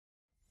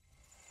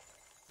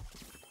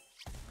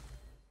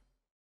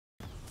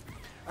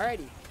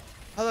Alrighty.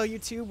 Hello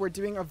YouTube, we're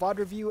doing a VOD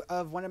review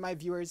of one of my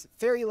viewers,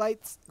 Fairy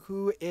Lights,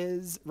 who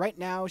is, right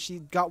now,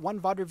 she got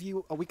one VOD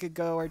review a week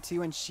ago or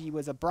two, and she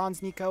was a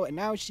bronze neeko, and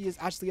now she is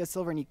actually a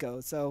silver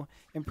neeko, so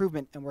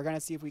improvement, and we're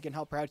gonna see if we can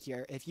help her out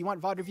here. If you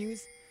want VOD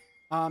reviews,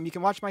 you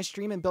can watch my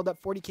stream and build up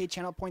 40k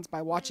channel points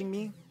by watching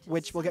me,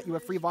 which will get you a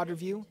free VOD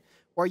review,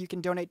 or you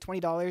can donate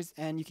 $20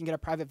 and you can get a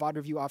private VOD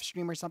review off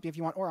stream or something if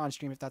you want, or on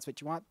stream if that's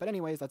what you want. But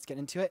anyways, let's get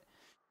into it.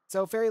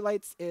 So Fairy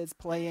Lights is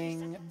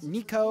playing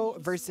neeko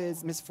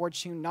versus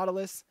Misfortune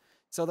Nautilus.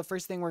 So the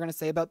first thing we're going to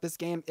say about this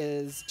game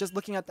is just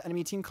looking at the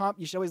enemy team comp.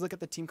 You should always look at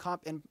the team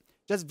comp and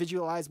just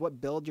visualize what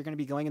build you're going to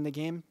be going in the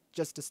game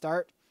just to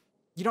start.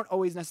 You don't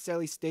always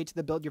necessarily stay to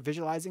the build you're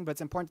visualizing, but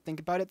it's important to think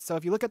about it. So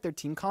if you look at their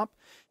team comp,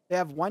 they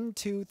have 1,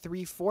 2,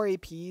 3, 4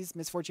 APs.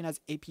 Misfortune has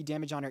AP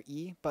damage on her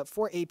E, but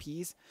 4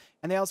 APs.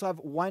 And they also have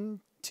 1,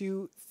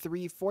 2,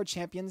 3, 4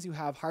 champions who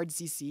have hard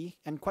CC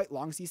and quite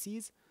long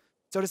CCs.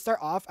 So to start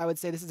off, I would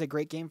say this is a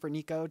great game for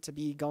neeko to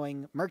be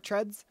going Merc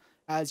Treads,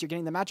 as you're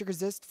getting the Magic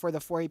Resist for the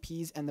 4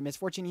 APs and the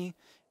Misfortune E,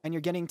 and you're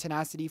getting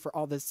Tenacity for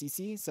all the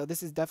CC. So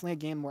this is definitely a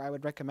game where I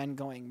would recommend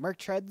going Merc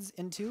Treads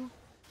into.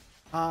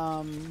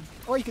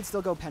 Or you could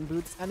still go Pen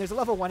Boots, and there's a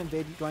level 1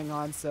 invade going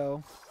on,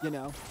 so, you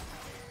know.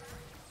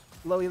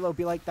 Low elo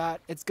be like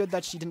that. It's good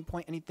that she didn't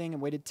point anything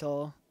and waited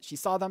till she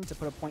saw them to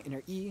put a point in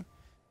her E.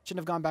 Shouldn't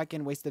have gone back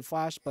in, wasted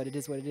flash, but it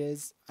is what it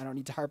is. I don't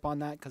need to harp on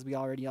that, because we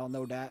already all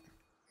know that.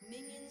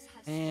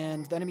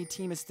 And the enemy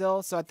team is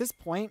still, so at this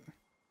point,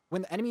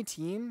 when the enemy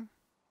team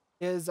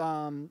is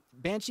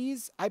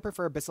Banshees, I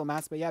prefer Abyssal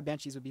Mask, but yeah,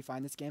 Banshees would be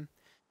fine this game.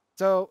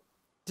 So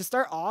to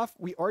start off,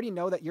 we already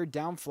know that you're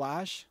down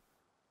flash.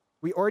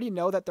 We already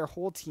know that their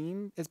whole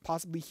team is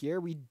possibly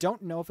here. We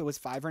don't know if it was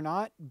 5 or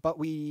not, but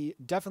we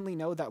definitely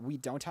know that we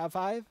don't have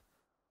 5,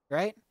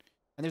 right?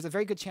 And there's a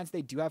very good chance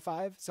they do have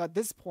 5. So at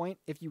this point,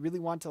 if you really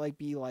want to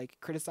be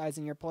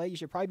criticizing your play, you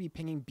should probably be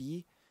pinging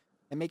B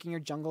and making your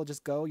jungle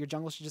just go. Your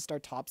jungle should just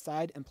start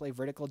topside and play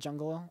vertical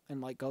jungle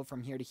and go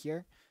from here to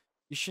here.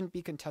 You shouldn't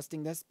be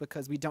contesting this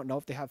because we don't know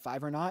if they have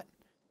 5 or not.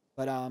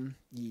 But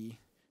yeah.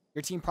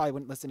 Your team probably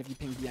wouldn't listen if you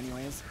pinged B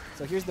anyways.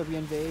 So here's the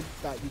re-invade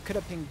that you could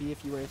have pinged B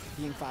if you were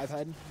being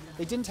 5-head.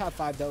 They didn't have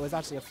 5 though, it was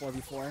actually a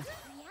 4v4.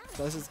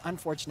 So this is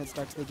unfortunate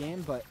start to the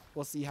game, but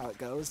we'll see how it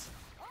goes.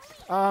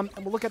 And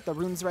we'll look at the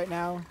runes right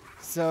now.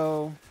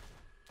 So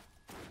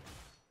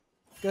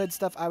good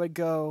stuff. I would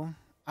go.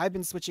 I've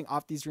been switching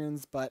off these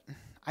runes, but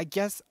I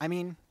guess, I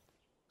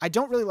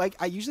don't really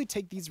I usually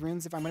take these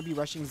runes if I'm going to be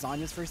rushing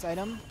Zhonya's first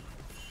item.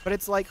 But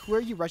it's who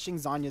are you rushing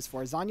Zhonya's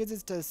for? Zhonya's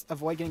is to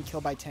avoid getting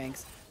killed by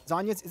tanks.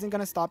 Zhonya's isn't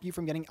going to stop you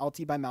from getting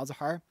ulti by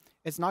Malzahar.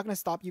 It's not going to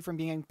stop you from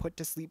being put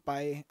to sleep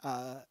by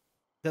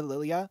the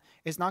Lilia.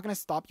 It's not going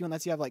to stop you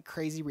unless you have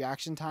crazy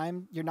reaction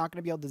time. You're not going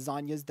to be able to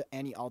Zhonya's the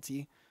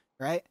anti-ulti,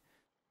 right?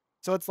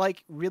 So it's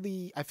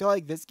really, I feel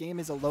like this game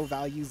is a low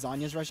value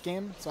Zhonya's rush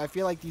game. So I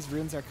feel like these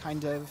runes are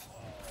kind of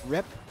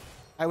rip.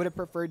 I would have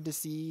preferred to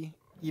see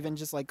even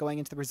just going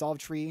into the resolve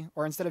tree,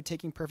 or instead of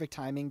taking perfect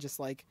timing, just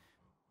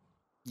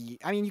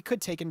you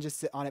could take and just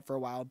sit on it for a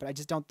while, but I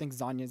just don't think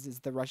Zhonya's is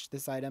the rush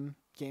this item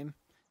game.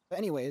 But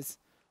anyways,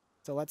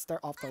 so let's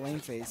start off the lane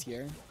phase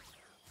here.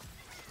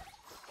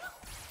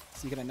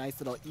 So you get a nice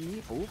little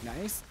E. Oh,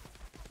 nice.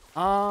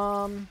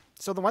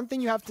 So the one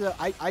thing you have to,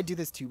 I do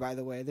this too, by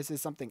the way. This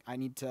is something I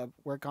need to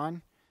work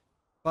on.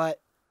 But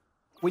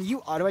when you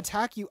auto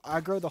attack, you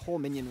aggro the whole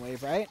minion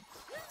wave, right?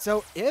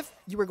 So if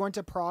you were going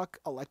to proc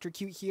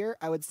Electrocute here,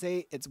 I would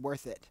say it's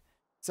worth it.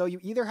 So you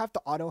either have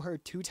to auto her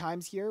 2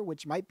 times here,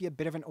 which might be a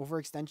bit of an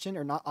overextension,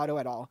 or not auto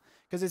at all.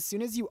 Because as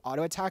soon as you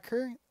auto attack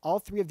her, all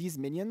 3 of these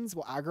minions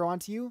will aggro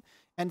onto you,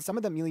 and some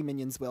of the melee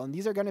minions will. And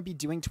these are going to be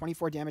doing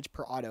 24 damage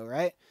per auto,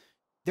 right?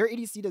 Their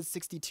ADC does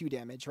 62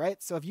 damage,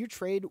 right? So if you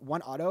trade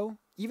 1 auto,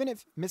 even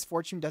if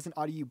Misfortune doesn't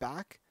auto you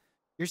back,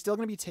 you're still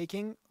going to be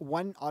taking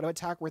 1 auto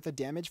attack worth of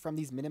damage from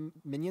these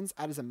minions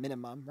as a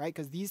minimum, right?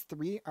 Because these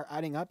 3 are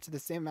adding up to the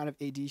same amount of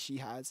AD she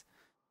has.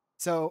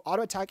 So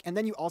auto attack, and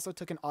then you also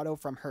took an auto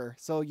from her.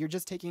 So you're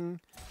just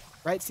taking,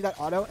 right? See that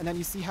auto? And then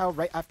you see how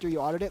right after you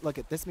autoed it, look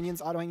at this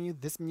minion's autoing you,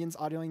 this minion's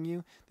autoing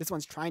you, this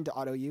one's trying to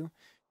auto you,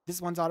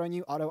 this one's autoing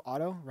you,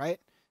 auto, right?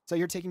 So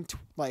you're taking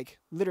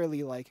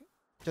literally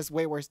just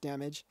way worse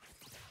damage.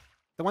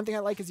 The one thing I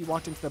like is you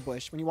walked into the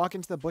bush. When you walk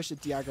into the bush,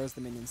 it de-aggroes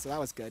the minions, so that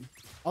was good.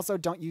 Also,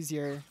 don't use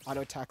your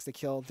auto attacks to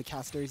kill the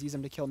casters. Use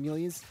them to kill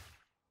melees.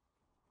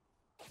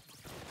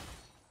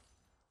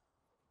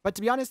 But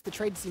to be honest, the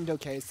trade seemed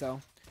okay,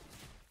 so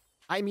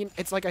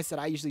it's like I said,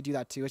 I usually do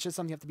that too. It's just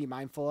something you have to be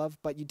mindful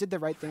of, but you did the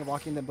right thing of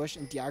walking in the bush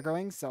and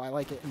de-aggroing, so I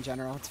like it in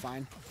general. It's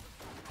fine.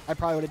 I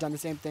probably would have done the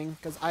same thing,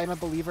 because I am a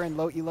believer in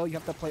low elo. You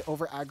have to play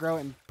over aggro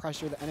and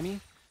pressure the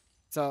enemy.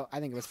 So I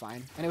think it was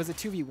fine. And it was a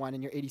 2v1,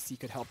 and your ADC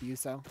could help you,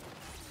 so.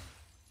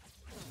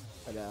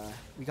 But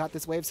we got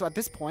this wave. So at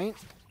this point,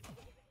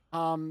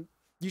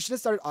 you should have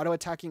started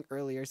auto-attacking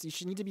earlier, so you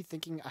should need to be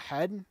thinking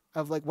ahead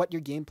of what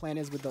your game plan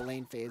is with the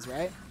lane phase,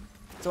 right?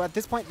 So at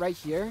this point right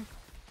here,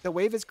 the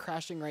wave is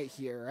crashing right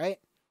here, right?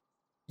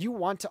 You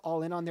want to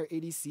all in on their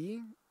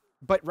ADC,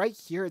 But right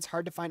here, it's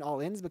hard to find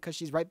all-ins because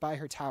she's right by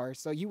her tower.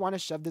 So you want to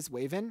shove this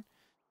wave in.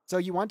 So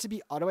you want to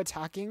be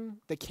auto-attacking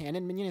the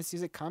cannon minion as soon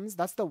as it comes.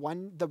 That's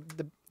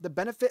the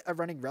benefit of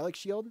running Relic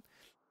Shield,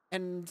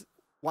 and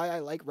why I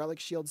like Relic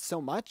Shield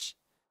so much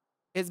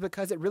is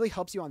because it really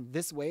helps you on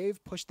this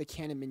wave push the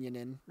cannon minion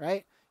in,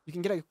 right? You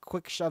can get a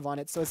quick shove on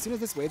it. So as soon as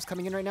this wave's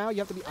coming in right now, you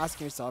have to be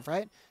asking yourself,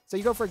 right? So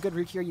you go for a good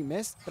root here, you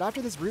miss. But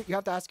after this root, you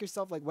have to ask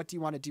yourself, like, what do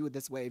you want to do with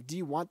this wave? Do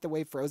you want the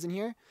wave frozen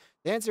here?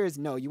 The answer is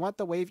no. You want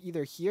the wave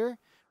either here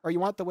or you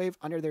want the wave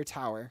under their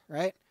tower,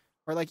 right?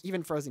 Or like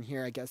even frozen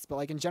here, I guess. But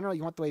like in general,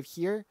 you want the wave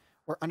here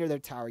or under their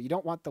tower. You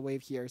don't want the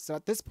wave here. So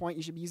at this point,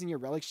 you should be using your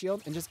Relic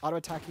Shield and just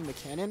auto-attacking the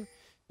cannon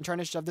and trying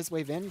to shove this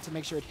wave in to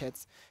make sure it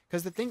hits.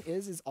 Because the thing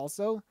is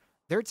also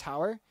their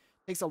tower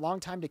takes a long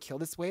time to kill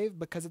this wave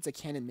because it's a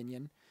cannon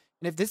minion.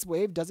 And if this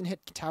wave doesn't hit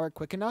tower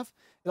quick enough,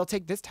 it'll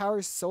take this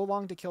tower so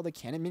long to kill the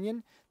cannon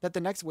minion that the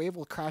next wave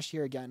will crash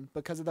here again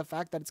because of the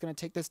fact that it's going to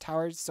take this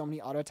tower so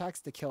many auto attacks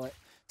to kill it.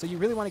 So you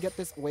really want to get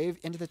this wave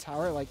into the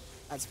tower like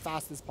as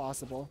fast as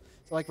possible.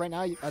 So like right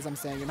now, as I'm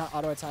saying, you're not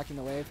auto attacking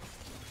the wave.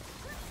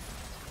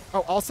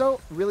 Oh,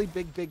 also, really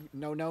big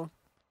no-no.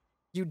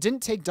 You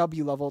didn't take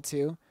W level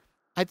 2.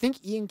 I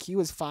think E and Q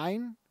is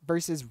fine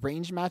versus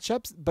range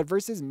matchups, but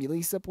versus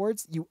melee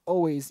supports, you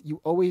always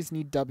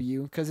need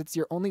W because it's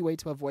your only way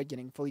to avoid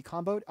getting fully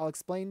comboed. I'll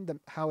explain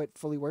how it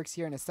fully works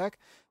here in a sec.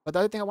 But the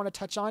other thing I want to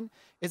touch on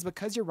is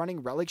because you're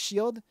running Relic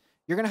Shield,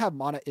 you're going to have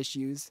mana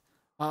issues.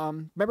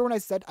 Remember when I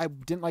said I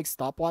didn't like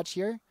Stopwatch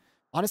here?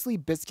 Honestly,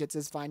 Biscuits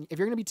is fine. If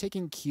you're going to be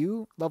taking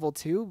Q level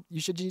 2, you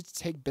should just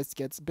take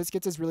Biscuits.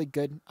 Biscuits is really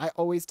good. I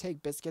always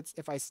take Biscuits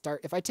if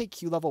I take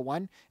Q level 1,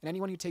 and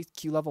anyone who takes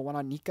Q level 1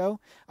 on Neeko,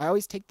 I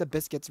always take the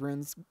Biscuits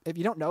runes. If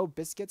you don't know,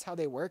 Biscuits, how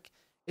they work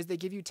is they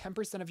give you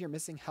 10% of your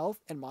missing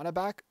health and mana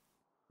back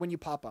when you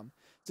pop them.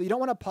 So you don't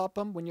want to pop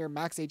them when you're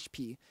max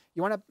HP.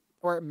 You want to,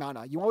 or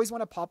mana. You always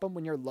want to pop them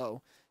when you're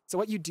low. So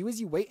what you do is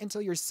you wait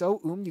until you're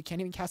so you can't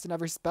even cast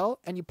another spell,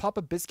 and you pop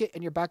a biscuit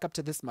and you're back up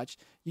to this much.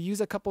 You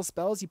use a couple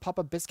spells, you pop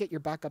a biscuit,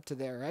 you're back up to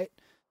there, right?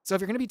 So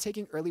if you're going to be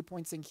taking early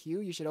points in Q,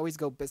 you should always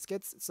go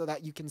biscuits so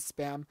that you can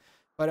spam.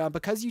 But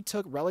because you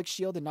took Relic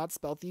Shield and not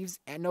Spell Thieves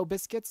and no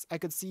biscuits, I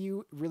could see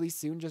you really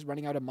soon just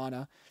running out of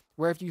mana.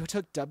 Where if you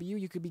took W,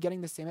 you could be getting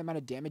the same amount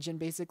of damage in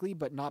basically,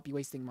 but not be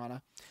wasting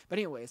mana. But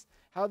anyways,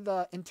 how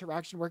the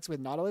interaction works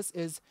with Nautilus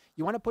is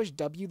you want to push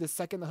W the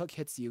second the hook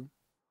hits you.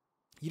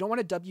 You don't want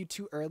to W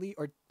too early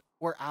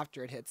or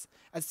after it hits.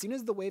 As soon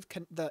as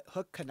the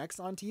hook connects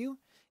onto you,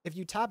 if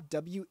you tap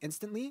W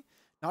instantly,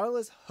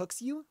 Nautilus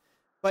hooks you,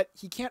 but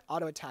he can't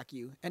auto attack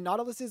you. And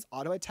Nautilus's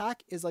auto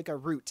attack is like a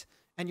root,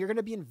 and you're going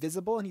to be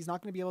invisible, and he's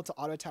not going to be able to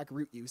auto attack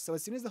root you. So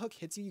as soon as the hook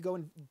hits you, you go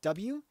in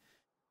W,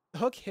 the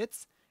hook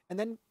hits, and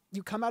then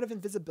you come out of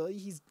invisibility.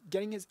 He's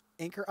getting his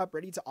anchor up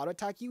ready to auto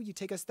attack you. You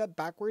take a step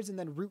backwards and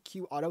then root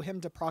Q auto him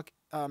to proc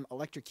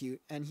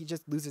electrocute, and he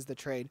just loses the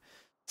trade.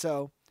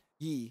 So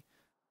yee.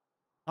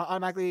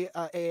 Automatically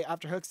A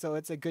after hook, so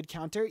it's a good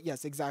counter.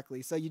 Yes,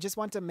 exactly. So you just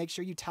want to make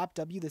sure you tap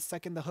W the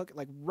second the hook,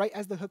 like right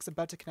as the hook's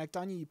about to connect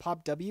on you, you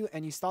pop W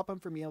and you stop him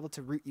from being able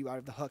to root you out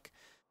of the hook.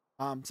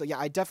 So yeah,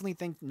 I definitely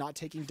think not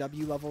taking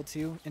W level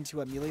 2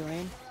 into a melee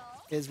lane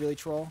is really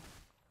troll.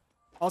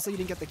 Also, you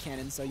didn't get the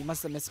cannon, so you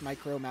must have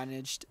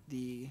micromanaged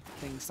the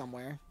thing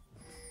somewhere.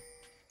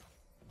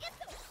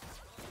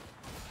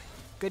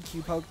 Good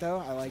Q poke though,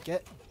 I like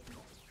it.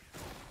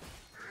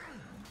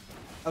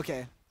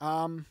 Okay,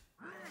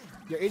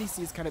 your ADC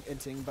is kind of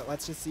inting, but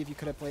let's just see if you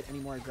could have played any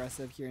more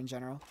aggressive here in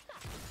general.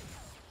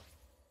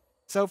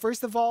 So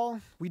first of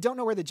all, we don't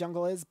know where the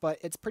jungle is, but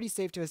it's pretty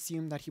safe to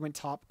assume that he went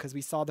top because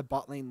we saw the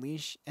bot lane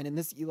leash. And in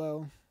this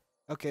elo,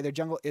 okay, their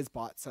jungle is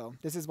bot, so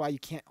this is why you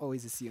can't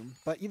always assume.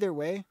 But either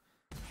way,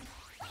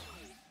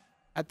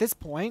 at this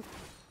point,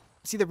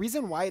 see the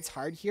reason why it's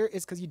hard here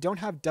is because you don't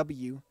have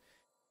W.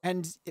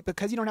 And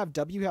because you don't have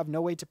W, you have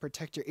no way to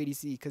protect your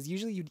ADC because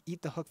usually you'd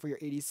eat the hook for your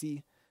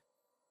ADC.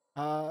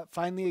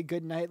 Finally a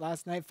good night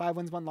last night. 5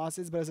 wins, 1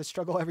 losses, but it was a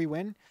struggle every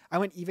win. I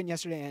went even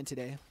yesterday and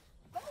today.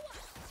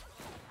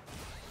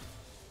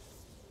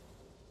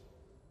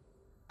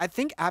 I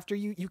think after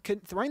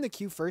throwing the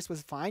Q first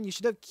was fine. You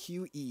should have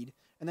QE'd,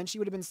 and then she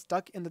would have been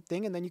stuck in the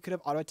thing, and then you could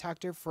have auto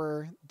attacked her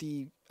for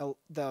the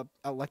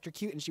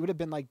electrocute, and she would have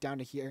been like down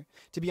to here.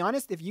 To be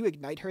honest, if you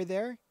ignite her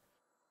there,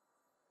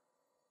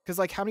 because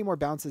like how many more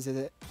bounces is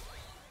it?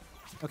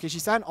 Okay, she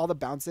sat in all the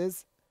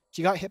bounces.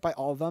 She got hit by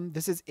all of them.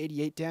 This is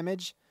 88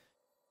 damage.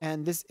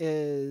 And this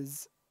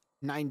is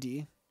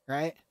 90,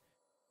 right?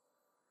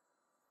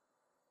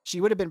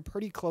 She would have been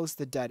pretty close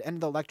to dead.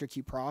 And the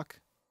electrocute proc,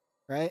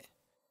 right?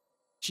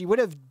 She would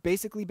have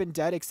basically been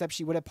dead, except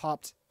she would have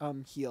popped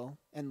heal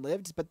and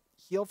lived. But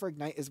heal for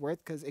ignite is worth,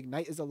 because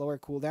ignite is a lower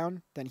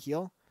cooldown than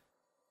heal.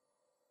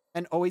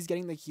 And always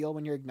getting the heal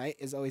when you ignite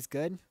is always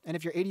good. And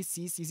if your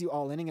ADC sees you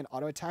all-inning and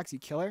auto attacks, you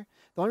kill her.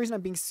 The only reason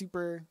I'm being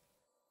super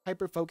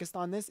hyper focused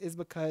on this is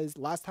because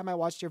last time I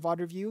watched your VOD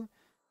review,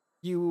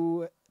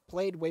 you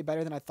played way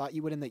better than I thought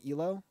you would in the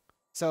elo.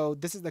 So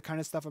this is the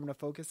kind of stuff I'm going to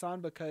focus on,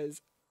 because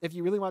if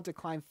you really want to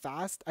climb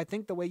fast, I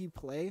think the way you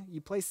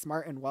play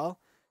smart and well.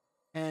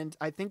 and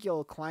I think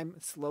you'll climb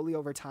slowly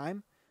over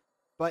time.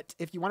 But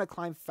if you want to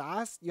climb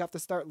fast, you have to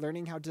start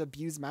learning how to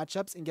abuse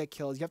matchups and get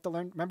kills. You have to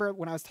learn. Remember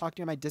when I was talking to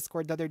you in my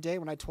Discord the other day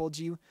when I told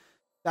you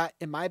that,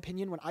 in my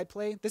opinion, when I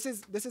play, this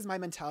is my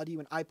mentality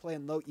when I play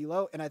in low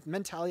elo, and a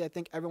mentality I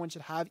think everyone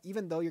should have,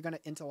 even though you're gonna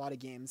int a lot of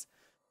games.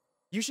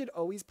 You should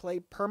always play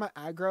perma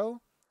aggro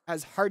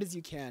as hard as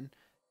you can,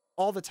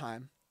 all the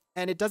time.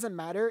 And it doesn't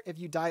matter if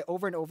you die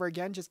over and over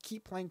again. Just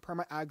keep playing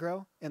perma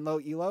aggro in low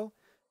elo,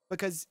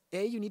 because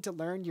A, you need to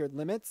learn your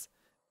limits.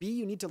 B,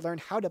 you need to learn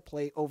how to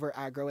play over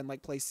aggro and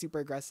like play super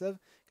aggressive.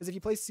 Because if you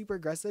play super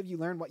aggressive, you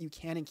learn what you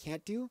can and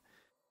can't do.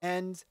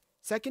 And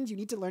second, you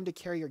need to learn to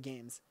carry your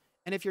games.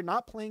 And if you're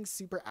not playing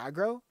super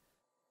aggro,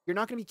 you're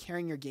not going to be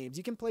carrying your games.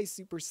 You can play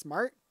super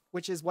smart,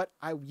 which is what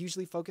I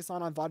usually focus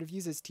on VOD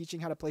reviews, is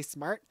teaching how to play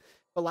smart.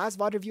 The last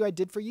VOD review I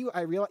did for you,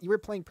 I realized you were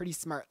playing pretty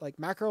smart. Like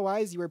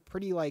macro-wise, you were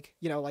pretty like,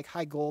 you know, like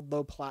high gold,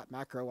 low plat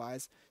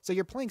macro-wise. So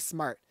you're playing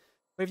smart.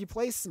 But if you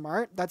play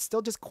smart, that's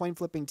still just coin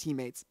flipping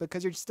teammates,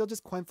 because you're still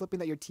just coin flipping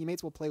that your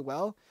teammates will play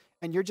well,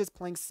 and you're just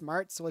playing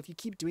smart. So if you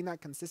keep doing that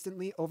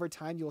consistently over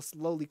time, you'll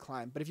slowly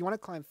climb. But if you want to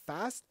climb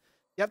fast,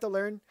 you have to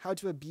learn how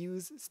to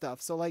abuse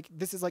stuff. So like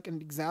this is like an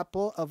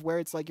example of where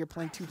it's like you're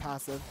playing too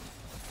passive.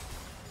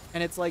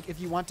 And it's like if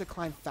you want to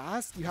climb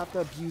fast, you have to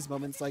abuse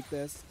moments like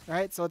this,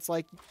 right? So it's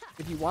like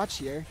if you watch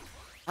here,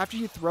 after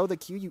you throw the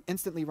Q, you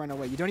instantly run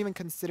away. You don't even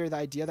consider the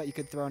idea that you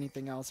could throw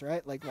anything else,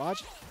 right? Like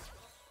watch.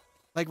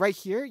 Like right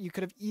here, you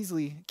could have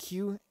easily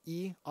Q,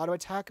 E, auto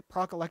attack,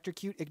 proc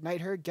electrocute,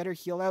 ignite her, get her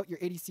heal out. Your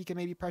ADC can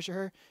maybe pressure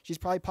her. She's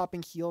probably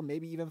popping heal,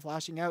 maybe even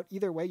flashing out.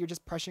 Either way, you're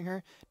just pressuring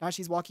her. Now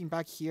she's walking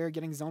back here,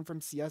 getting zoned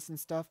from CS and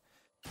stuff.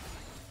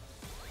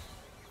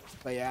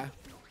 But yeah,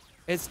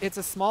 it's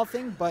a small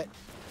thing, but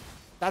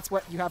that's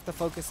what you have to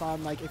focus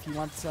on, like if you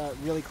want to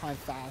really climb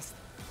fast.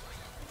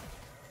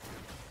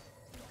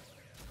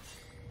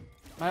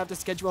 Might have to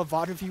schedule a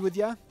VOD review with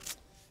ya.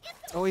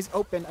 Always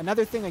open.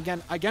 Another thing,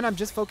 again, I'm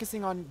just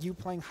focusing on you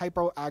playing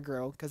hyper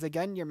aggro, because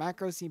again, your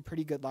macros seemed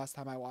pretty good last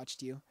time I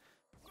watched you.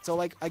 So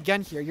like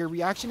again here, your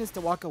reaction is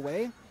to walk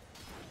away,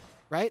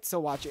 right? So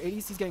watch, your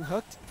ADC's getting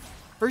hooked.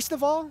 First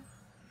of all,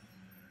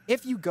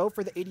 if you go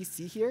for the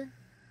ADC here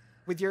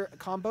with your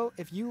combo,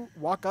 if you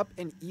walk up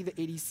and E the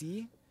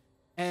ADC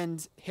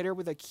and hit her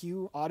with a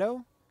Q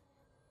auto,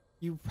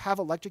 you have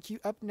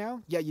electrocute up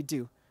now? Yeah, you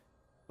do.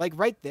 Like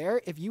right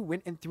there, if you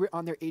went and threw it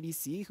on their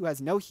ADC who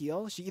has no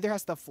heal, she either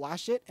has to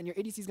flash it, and your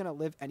ADC is going to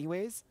live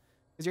anyways,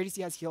 because your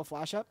ADC has heal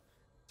flash up.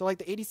 So like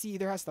the ADC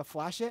either has to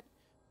flash it,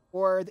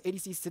 or the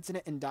ADC sits in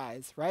it and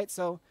dies, right?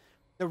 So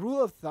the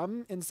rule of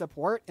thumb in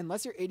support,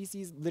 unless your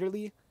ADC is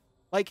literally,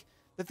 like,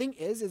 the thing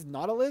is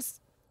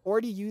Nautilus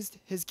already used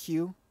his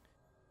Q,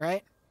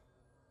 right?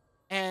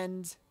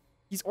 And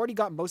he's already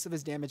got most of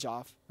his damage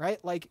off, right?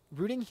 Like,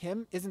 rooting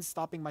him isn't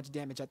stopping much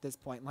damage at this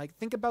point. Like,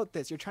 think about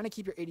this. You're trying to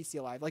keep your ADC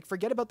alive. Like,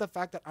 forget about the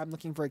fact that I'm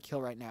looking for a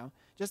kill right now.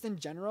 Just in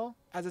general,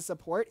 as a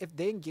support, if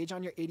they engage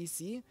on your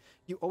ADC,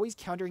 you always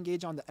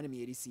counter-engage on the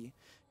enemy ADC.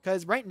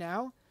 Because right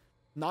now,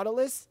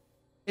 Nautilus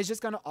is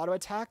just going to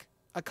auto-attack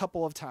a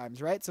couple of times,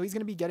 right? So he's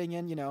going to be getting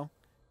in, you know,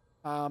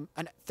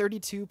 an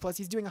 32, plus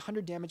he's doing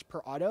 100 damage per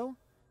auto.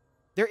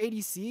 Their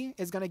ADC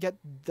is going to get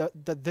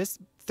this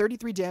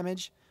 33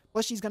 damage,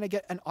 plus she's going to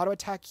get an auto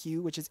attack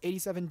Q, which is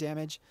 87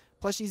 damage,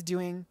 plus she's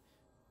doing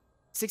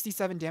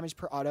 67 damage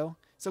per auto.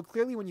 So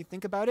clearly when you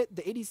think about it,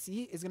 the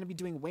ADC is going to be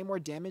doing way more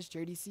damage to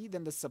your ADC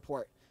than the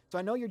support. So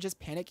I know you're just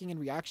panicking in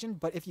reaction,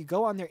 but if you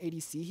go on their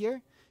ADC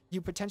here, you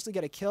potentially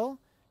get a kill,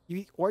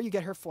 or you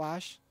get her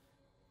flash.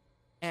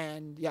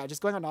 And yeah,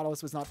 just going on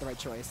Nautilus was not the right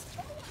choice.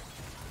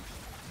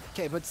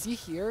 Okay, but see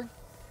here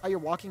how you're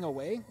walking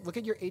away? Look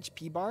at your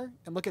HP bar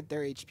and look at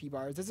their HP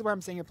bars. This is where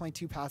I'm saying you're playing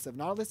too passive.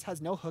 Nautilus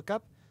has no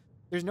hookup.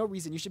 There's no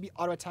reason. You should be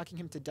auto-attacking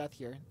him to death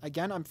here.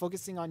 Again, I'm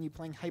focusing on you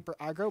playing hyper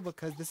aggro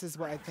because this is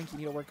what I think you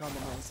need to work on the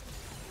most.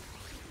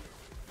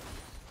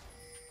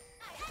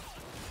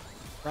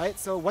 Right?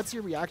 So what's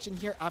your reaction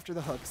here after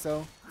the hook?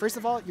 So first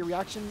of all, your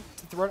reaction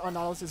to throw it on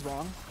Nautilus is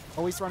wrong.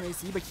 Always throw on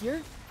AC. But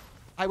here,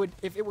 I would,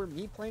 if it were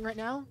me playing right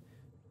now,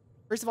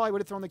 first of all, I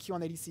would have thrown the Q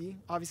on the ADC,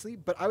 obviously.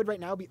 But I would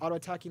right now be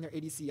auto-attacking their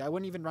ADC. I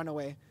wouldn't even run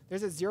away.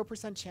 There's a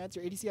 0% chance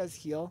your ADC has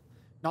heal.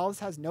 Nautilus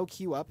has no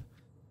Q up.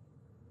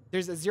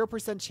 There's a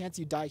 0% chance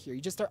you die here.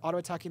 You just start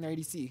auto-attacking their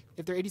ADC.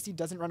 If their ADC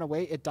doesn't run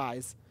away, it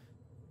dies.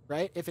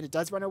 Right? If it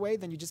does run away,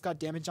 then you just got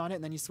damage on it,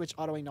 and then you switch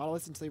autoing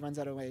Nautilus until he runs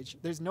out of rage.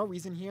 There's no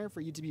reason here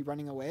for you to be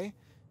running away.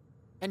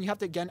 And you have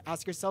to, again,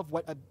 ask yourself,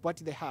 what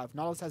do they have?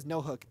 Nautilus has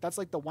no hook. That's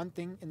like the one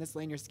thing in this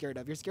lane you're scared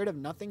of. You're scared of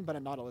nothing but a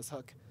Nautilus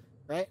hook.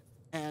 Right?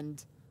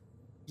 And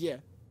yeah,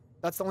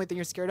 that's the only thing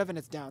you're scared of, and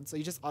it's down. So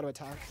you just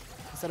auto-attack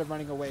instead of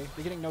running away.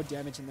 You're getting no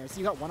damage in there. So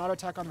you got one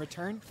auto-attack on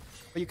return,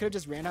 but you could have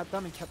just ran at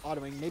them and kept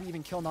autoing. Maybe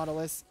even kill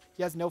Nautilus.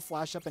 He has no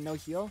flash up and no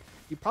heal.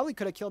 You probably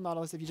could have killed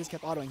Nautilus if you just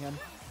kept autoing him.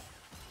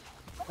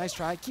 Nice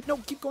try. Keep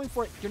going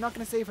for it. You're not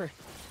going to save her.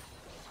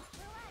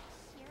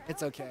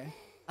 It's okay.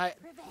 I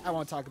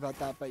won't talk about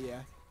that, but yeah,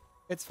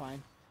 it's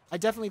fine. I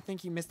definitely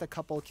think you missed a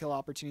couple kill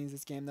opportunities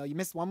this game, though. You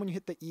missed one when you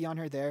hit the E on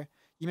her there.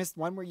 You missed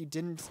one where you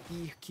didn't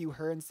EQ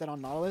her instead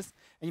on Nautilus.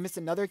 And you missed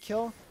another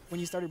kill when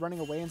you started running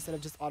away instead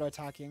of just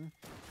auto-attacking.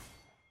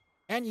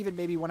 And even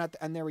maybe one at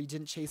the end there where you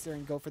didn't chase her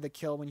and go for the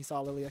kill when you saw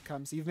Lilia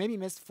come. So you've maybe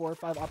missed 4 or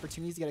 5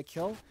 opportunities to get a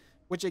kill.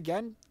 Which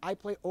again, I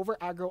play over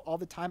aggro all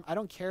the time. I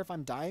don't care if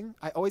I'm dying.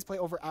 I always play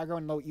over aggro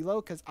and low elo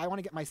because I want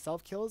to get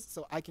myself kills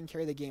so I can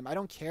carry the game. I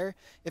don't care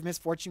if Miss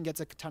Fortune gets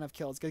a ton of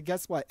kills. Because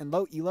guess what? In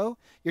low elo,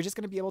 you're just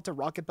going to be able to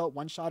rocket belt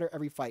one-shot her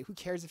every fight. Who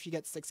cares if she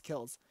gets 6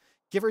 kills?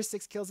 Give her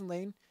 6 kills in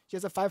lane. She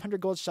has a 500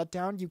 gold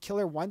shutdown. You kill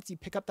her once. You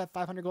pick up that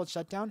 500 gold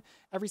shutdown.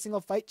 Every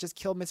single fight, just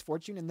kill Miss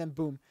Fortune and then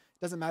boom.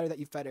 Doesn't matter that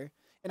you fed her.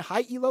 In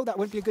high elo, that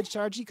wouldn't be a good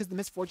strategy because the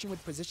Miss Fortune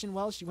would position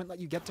well. She wouldn't let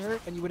you get to her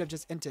and you would have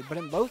just inted. But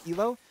in low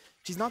elo,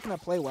 she's not going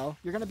to play well.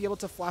 You're going to be able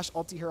to flash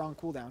ulti her on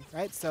cooldown,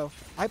 right? So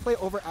I play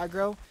over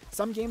aggro.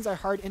 Some games are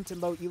hard into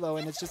low elo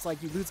and it's just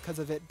like you lose because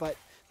of it. But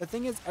the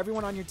thing is,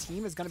 everyone on your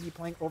team is going to be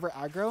playing over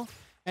aggro.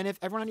 And if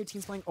everyone on your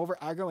team's playing over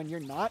aggro and you're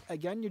not,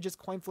 again, you're just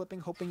coin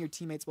flipping, hoping your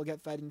teammates will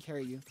get fed and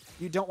carry you.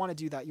 You don't want to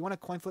do that. You want to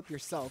coin flip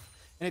yourself.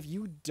 And if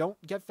you don't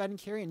get fed and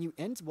carry and you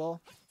int,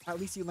 well, at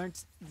least you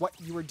learned what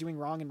you were doing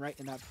wrong and right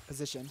in that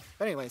position.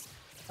 But anyways,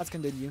 let's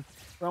continue.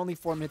 We're only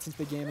 4 minutes into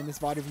the game and this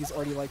VOD review is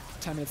already like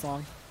 10 minutes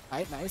long. All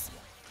right, nice.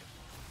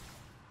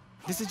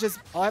 This is just,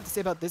 all I have to say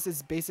about this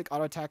is basic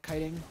auto attack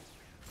kiting.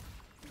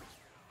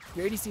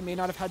 Your ADC may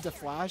not have had to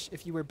flash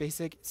if you were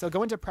basic. So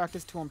go into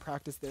practice tool and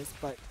practice this,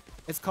 but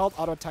it's called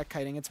auto attack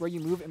kiting. It's where you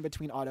move in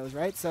between autos,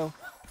 right? So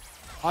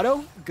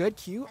auto, good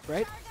Q,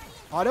 right?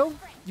 Auto,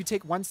 you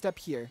take 1 step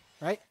here,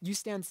 right? You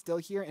stand still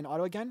here in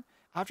auto again.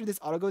 After this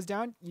auto goes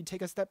down, you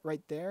take a step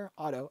right there,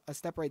 auto, a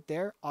step right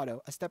there,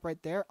 auto, a step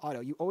right there, auto.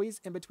 You always,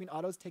 in between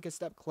autos, take a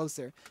step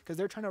closer because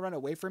they're trying to run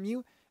away from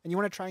you and you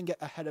want to try and get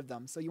ahead of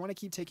them. So you want to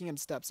keep taking them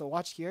steps. So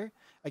watch here.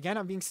 Again,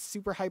 I'm being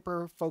super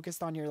hyper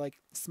focused on your like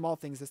small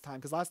things this time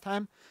because last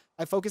time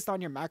I focused on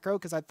your macro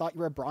because I thought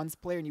you were a bronze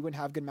player and you wouldn't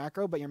have good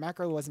macro, but your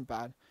macro wasn't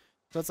bad.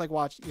 So it's like,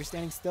 watch, you're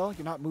standing still,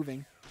 you're not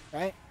moving,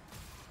 right?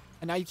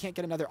 And now you can't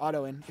get another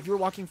auto in. If you were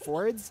walking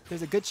forwards,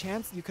 there's a good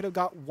chance you could have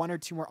got 1 or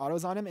 2 more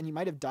autos on him and you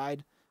might have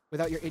died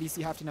without your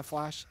ADC having to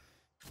flash.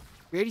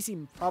 Your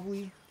ADC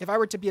probably, if I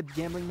were to be a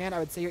gambling man, I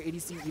would say your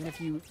ADC, even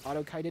if you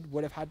auto-kited,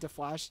 would have had to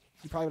flash.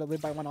 You probably would have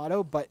lived by 1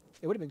 auto, but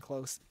it would have been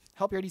close.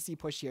 Help your ADC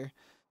push here.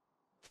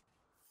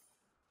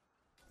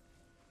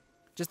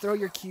 Just throw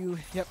your Q.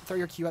 Yep, throw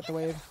your Q at the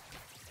wave.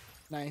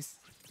 Nice.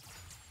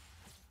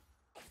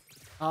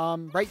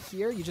 Right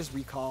here, you just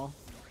recall.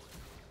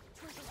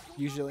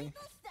 Usually.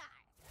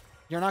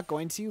 You're not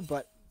going to,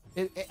 but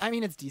I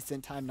mean, it's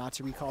decent time not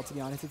to recall, to be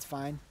honest. It's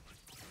fine.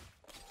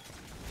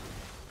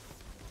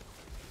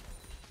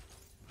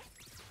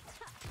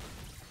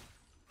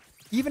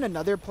 Even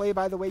another play,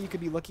 by the way, you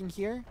could be looking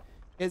here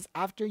is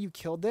after you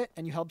killed it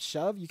and you helped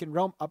shove, you can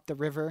roam up the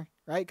river,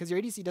 right? Because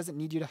your ADC doesn't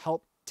need you to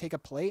help take a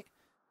plate.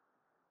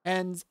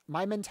 And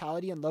my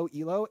mentality in low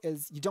elo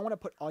is you don't want to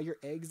put all your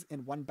eggs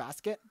in one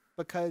basket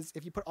because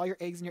if you put all your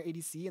eggs in your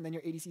ADC and then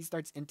your ADC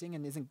starts inting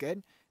and isn't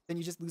good, then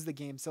you just lose the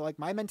game. So like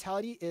my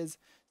mentality is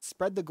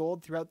spread the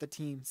gold throughout the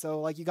team.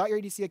 So like you got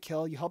your ADC a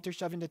kill, you helped her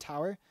shove into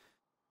tower.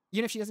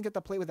 Even if she doesn't get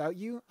the play without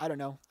you, I don't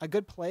know. A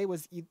good play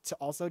was to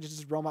also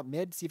just roam up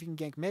mid, see if you can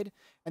gank mid.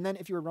 And then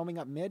if you were roaming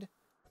up mid,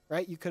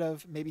 right, you could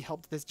have maybe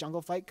helped this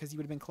jungle fight because you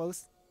would have been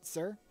close,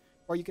 sir.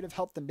 Or you could have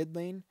helped the mid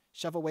lane,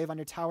 shove a wave on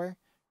your tower,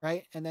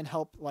 right? And then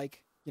help,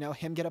 like, you know,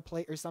 him get a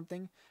plate or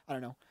something. I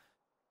don't know.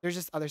 There's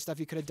just other stuff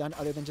you could have done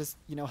other than just,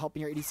 you know,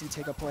 helping your ADC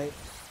take a plate.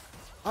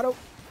 Auto.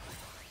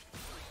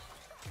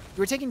 You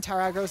were taking tower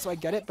aggro, so I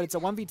get it, but it's a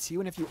 1v2,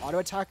 and if you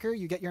auto-attack her,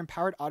 you get your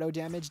empowered auto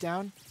damage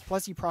down,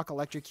 plus you proc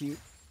electrocute.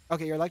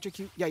 Okay, your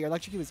electrocute, yeah, your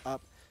electrocute is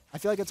up. I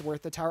feel like it's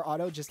worth the tower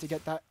auto just to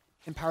get that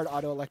empowered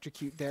auto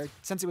electrocute there,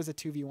 since it was a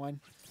 2v1.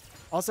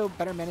 Also,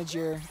 better manage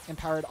your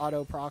empowered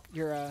auto proc,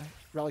 your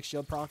relic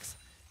shield procs,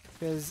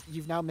 because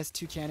you've now missed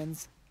 2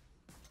 cannons,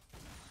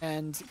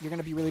 and you're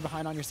going to be really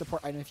behind on your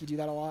support item if you do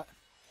that a lot.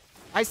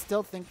 I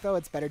still think, though,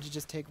 it's better to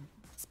just take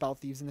Spell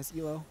Thieves in this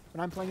elo.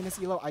 When I'm playing in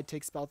this elo, I'd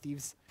take Spell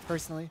Thieves,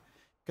 personally,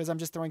 because I'm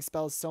just throwing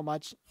spells so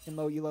much in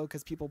low elo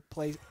because people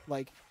play,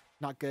 like,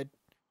 not good.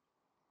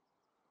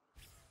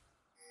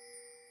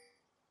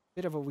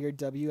 Bit of a weird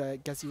W. I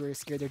guess you were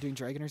scared they're doing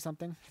Dragon or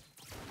something.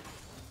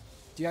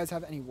 Do you guys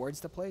have any wards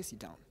to place? You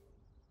don't.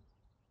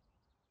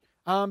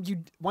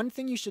 One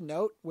thing you should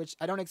note, which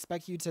I don't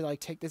expect you to like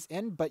take this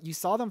in, but you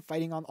saw them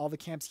fighting on all the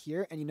camps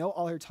here, and you know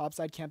all her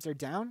topside camps are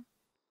down.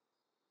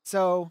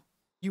 So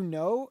you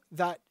know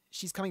that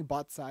she's coming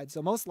bot side.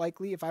 So most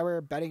likely, if I were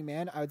a betting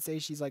man, I would say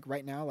she's like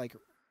right now, like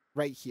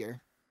right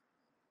here.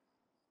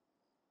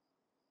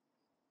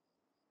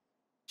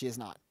 She is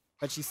not.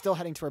 But she's still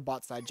heading to her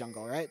bot side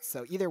jungle, right?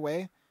 So either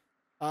way,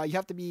 you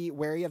have to be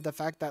wary of the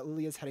fact that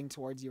Lilia is heading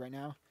towards you right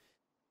now.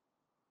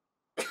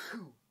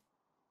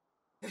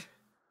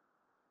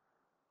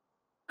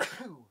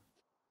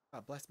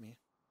 God bless me.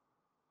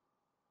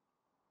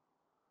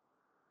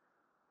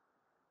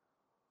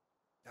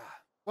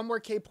 One more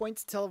K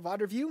points till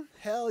VOD review?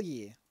 Hell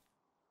yeah.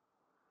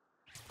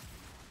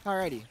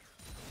 Alrighty.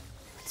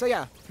 So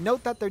yeah,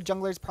 note that their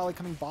jungler is probably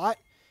coming bot.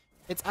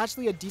 It's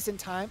actually a decent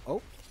time. Oh.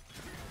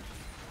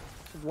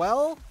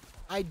 Well,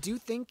 I do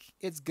think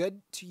it's good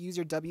to use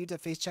your W to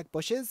face check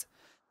bushes.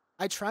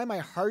 I try my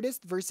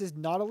hardest versus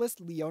Nautilus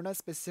Leona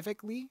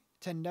specifically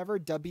to never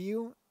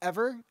W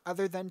ever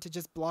other than to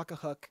just block a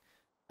hook.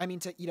 I mean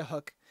to eat a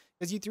hook.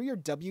 Because you threw your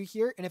W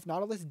here, and if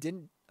Nautilus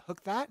didn't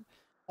hook that,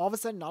 all of a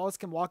sudden Nautilus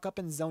can walk up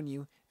and zone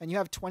you. And you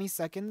have 20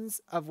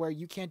 seconds of where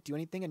you can't do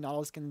anything and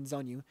Nautilus can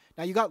zone you.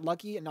 Now you got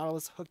lucky and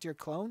Nautilus hooked your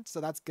clone, so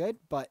that's good,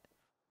 but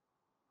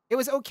it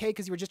was okay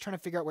because you were just trying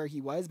to figure out where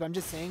he was, but I'm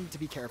just saying to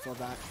be careful of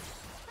that.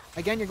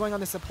 Again, you're going on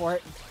the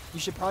support. You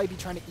should probably be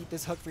trying to eat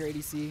this hook for your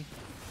ADC.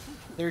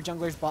 Their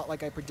jungler's bot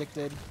like I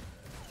predicted,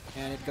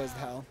 and it goes to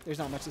hell. There's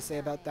not much to say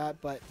about that,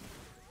 but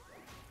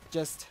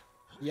just,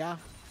 yeah.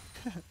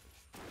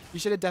 You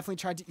should have definitely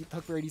tried to eat the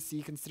hook for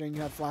ADC considering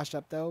you have flash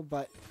up though,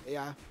 but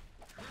yeah.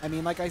 I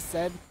mean, like I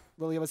said,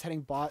 Lilia was heading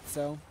bot,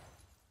 so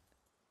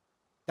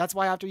that's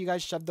why after you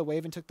guys shoved the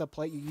wave and took the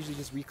plate, you usually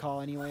just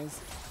recall anyways.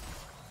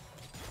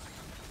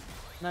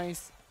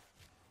 Nice.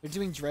 They're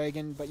doing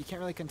dragon, but you can't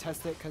really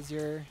contest it because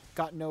you're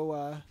got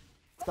no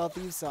spell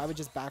thieves, so I would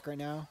just back right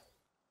now.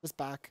 Just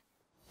back.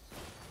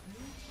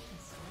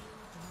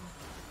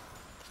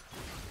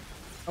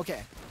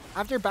 Okay.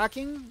 After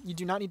backing, you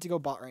do not need to go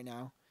bot right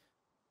now.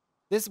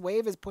 This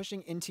wave is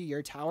pushing into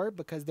your tower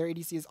because their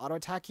ADC is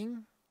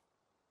auto-attacking.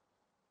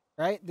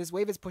 Right? This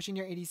wave is pushing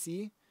your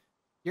ADC.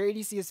 Your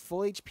ADC is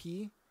full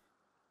HP.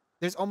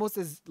 There's almost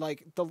as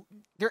like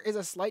there is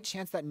a slight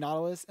chance that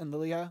Nautilus and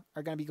Lilia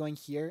are gonna be going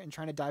here and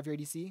trying to dive your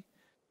ADC.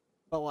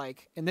 But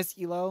like in this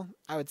elo,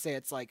 I would say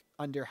it's like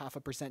under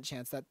 0.5%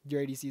 chance that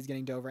your ADC is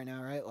getting dove right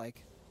now, right?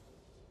 Like,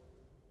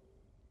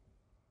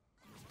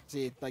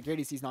 see, like your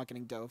ADC is not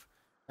getting dove,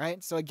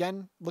 right? So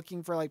again,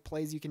 looking for like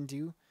plays you can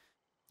do.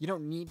 You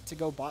don't need to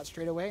go bot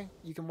straight away.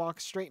 You can walk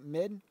straight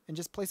mid and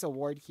just place a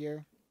ward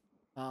here.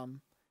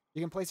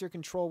 You can place your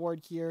control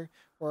ward here,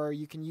 or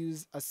you can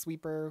use a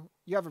sweeper.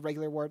 You have a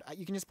regular ward.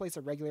 You can just place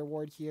a regular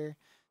ward here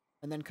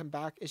and then come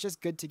back. It's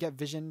just good to get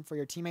vision for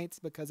your teammates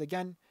because,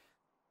 again,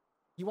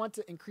 you want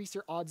to increase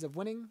your odds of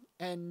winning,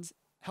 and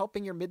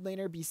helping your mid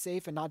laner be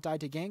safe and not die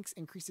to ganks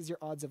increases your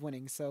odds of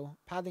winning. So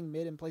pathing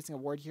mid and placing a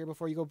ward here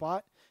before you go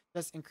bot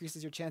just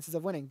increases your chances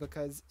of winning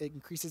because it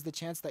increases the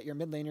chance that your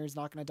mid laner is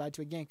not going to die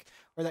to a gank,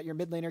 or that your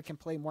mid laner can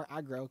play more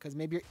aggro because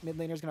maybe your mid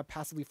laner is going to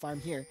passively farm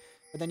here.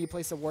 But then you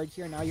place a ward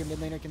here, now your mid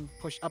laner can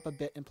push up a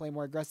bit and play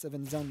more aggressive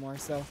and zone more.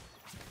 So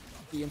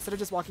instead of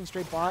just walking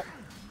straight bot,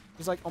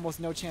 there's like almost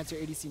no chance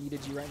your ADC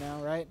needed you right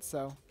now, right?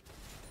 So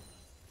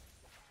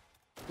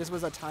this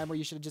was a time where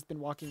you should have just been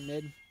walking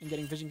mid and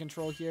getting vision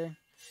control here.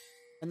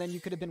 And then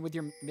you could have been with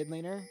your mid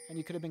laner, and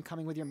you could have been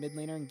coming with your mid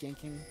laner and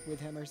ganking with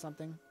him or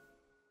something.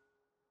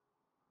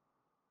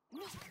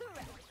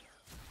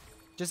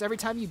 Just every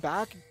time you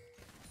back.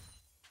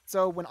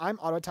 So when I'm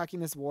auto-attacking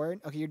this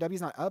ward, okay, your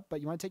W's not up, but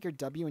you want to take your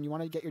W and you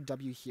want to get your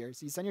W here.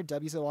 So you send your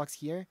W so it walks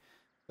here,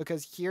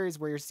 because here is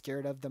where you're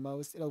scared of the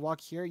most. It'll walk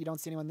here, you don't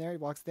see anyone there,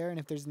 it walks there, and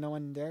if there's no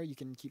one there, you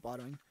can keep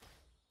autoing.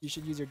 You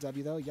should use your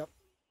W though, yep.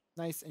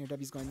 Nice, and your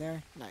W's going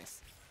there,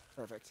 nice.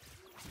 Perfect.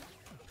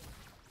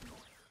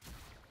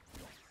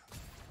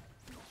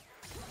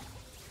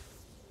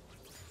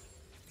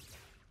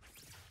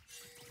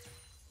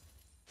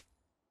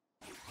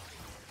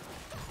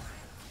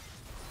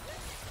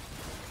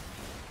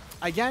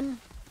 Again,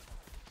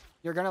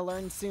 you're going to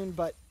learn soon,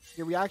 but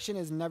your reaction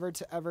is never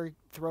to ever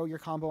throw your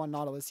combo on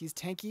Nautilus. He's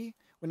tanky.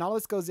 When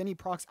Nautilus goes in, he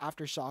procs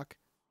Aftershock.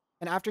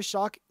 And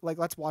Aftershock, like,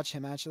 let's watch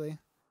him, actually.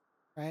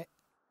 Right?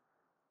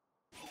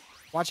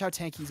 Watch how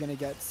tanky he's going to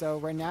get. So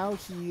right now,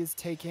 he's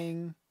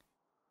taking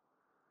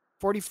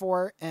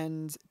 44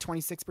 and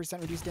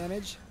 26% reduced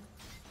damage.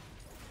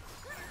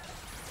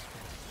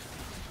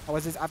 Oh,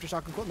 is his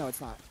Aftershock cool? No, it's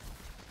not.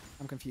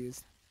 I'm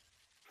confused.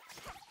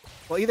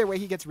 Well, either way,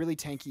 he gets really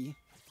tanky.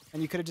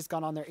 And you could have just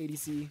gone on their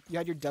ADC. You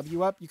had your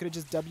W up. You could have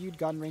just W'd,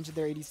 gotten range of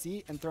their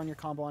ADC, and thrown your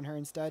combo on her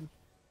instead.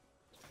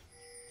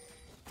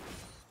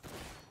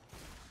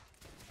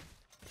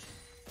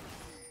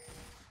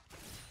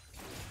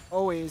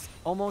 Always,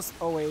 almost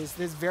always.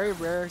 There's very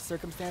rare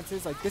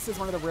circumstances. Like, this is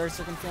one of the rare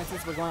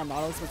circumstances where going on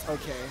Nautilus was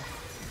okay.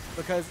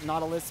 Because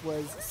Nautilus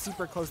was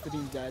super close to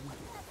being dead.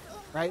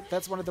 Right?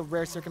 That's one of the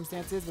rare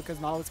circumstances because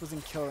Nautilus was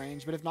in kill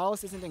range. But if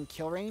Nautilus isn't in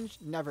kill range,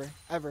 never,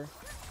 ever,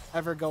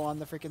 ever go on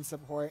the freaking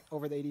support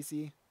over the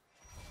ADC.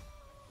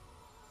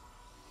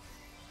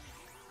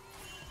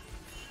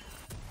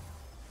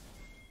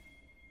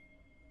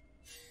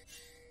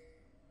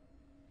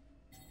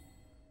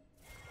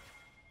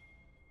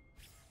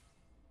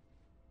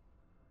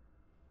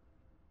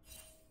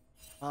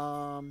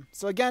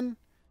 So again,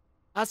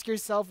 ask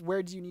yourself,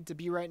 where do you need to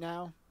be right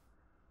now?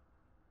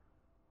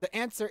 The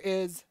answer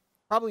is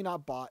probably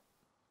not bot.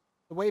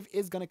 The wave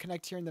is going to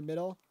connect here in the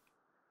middle,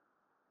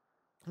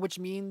 which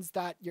means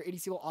that your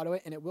ADC will auto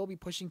it and it will be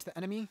pushing to the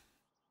enemy.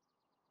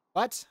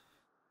 But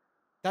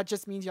that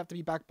just means you have to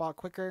be back bot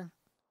quicker.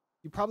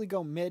 You probably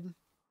go mid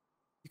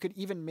You could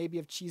even maybe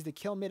have cheesed the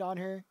kill mid on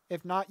her.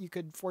 If not, you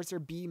could force her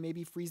B,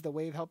 maybe freeze the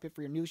wave, help it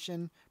for your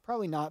Nushin.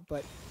 Probably not,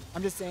 but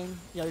I'm just saying,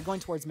 yeah, you're going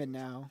towards mid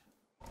now.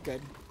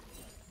 Good.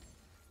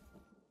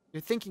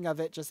 You're thinking of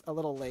it just a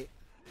little late.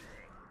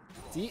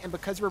 See, and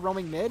because we're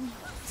roaming mid,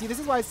 see, this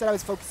is why I said I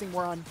was focusing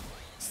more on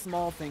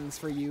small things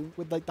for you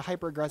with like the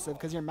hyper aggressive,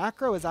 because your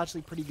macro is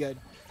actually pretty good.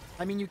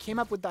 I mean, you came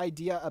up with the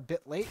idea a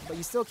bit late, but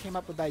you still came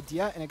up with the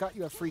idea and it got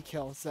you a free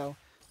kill. So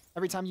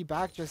every time you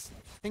back, just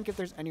think if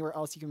there's anywhere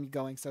else you can be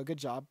going. So good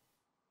job.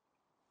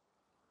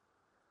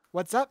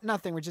 What's up?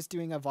 Nothing. We're just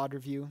doing a VOD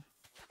review.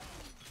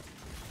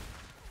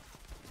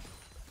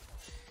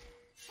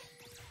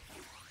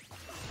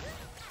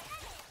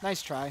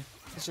 Nice try.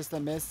 It's just a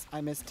miss. I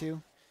missed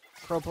too.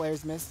 Pro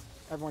players miss.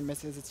 Everyone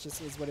misses. It's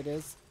just is what it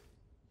is.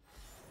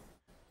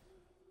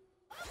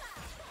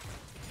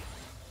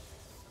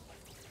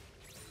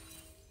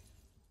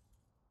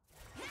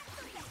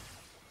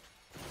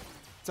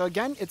 So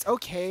again, it's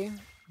okay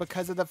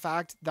because of the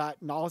fact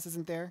that Nolus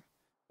isn't there.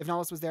 If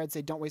Nolus was there, I'd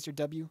say don't waste your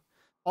W.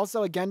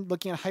 Also, again,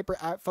 looking at hyper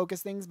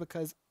focus things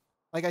because,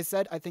 like I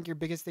said, I think your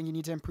biggest thing you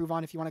need to improve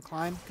on if you want to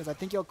climb, because I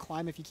think you'll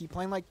climb if you keep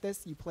playing like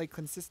this. You play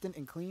consistent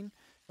and clean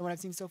from what I've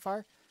seen so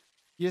far.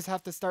 You just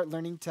have to start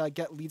learning to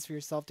get leads for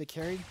yourself to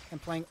carry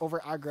and playing over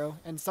aggro.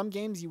 And some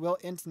games you will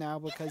int now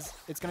because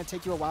it's going to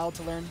take you a while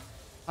to learn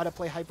how to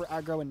play hyper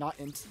aggro and not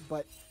int.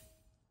 But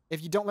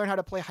if you don't learn how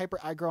to play hyper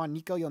aggro on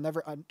Neeko, you'll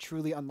never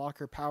truly unlock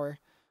her power.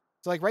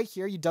 So like right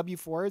here, you W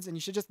forwards and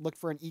you should just look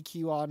for an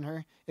EQ on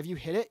her. If you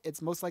hit it,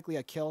 it's most likely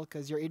a kill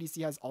because your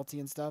ADC has ulti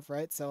and stuff,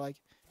 right? So like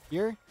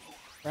here,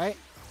 right?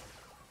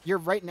 You're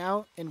right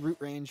now in root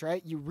range,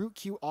 right? You root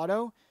Q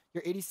auto,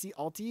 your ADC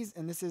ultis,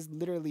 and this is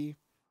literally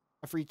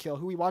a free kill.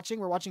 Who are we watching?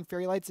 We're watching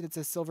Fairy Lights and it's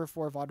a Silver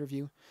 4 VOD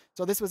review.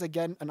 So this was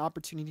again an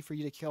opportunity for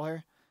you to kill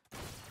her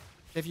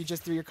if you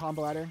just threw your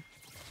combo at her.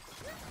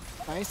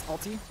 Nice,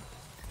 ulti.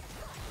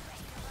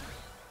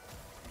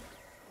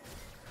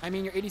 I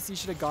mean, your ADC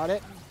should have got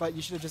it, but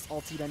you should have just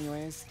ultied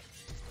anyways.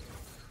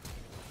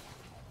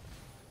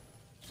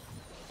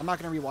 I'm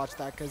not going to rewatch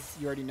that because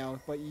you already know,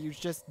 but you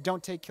just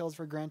don't take kills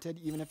for granted,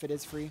 even if it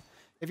is free.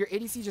 If your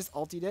ADC just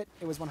ultied it,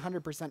 it was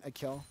 100% a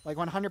kill. Like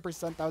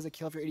 100% that was a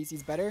kill if your ADC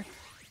is better.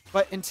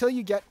 But until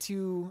you get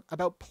to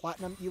about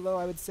Platinum Elo,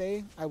 I would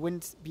say, I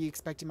wouldn't be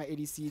expecting my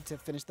ADC to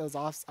finish those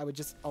offs. I would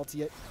just ulti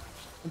it.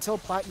 Until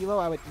Plat Elo,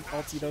 I would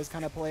ulti those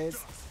kind of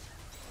plays.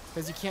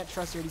 Because you can't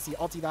trust your ADC.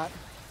 Ulti that.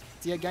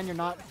 See, again, you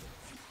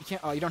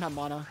can't, oh, you don't have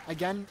mana.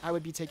 Again, I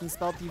would be taking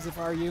Spell Thieves if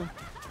I were you,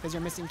 because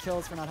you're missing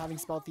kills for not having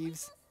Spell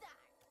Thieves.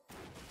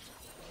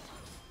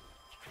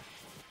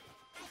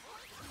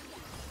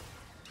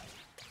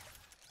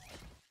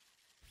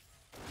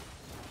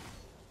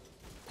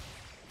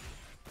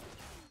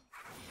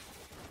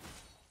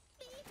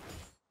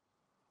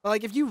 But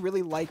like, if you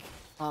really like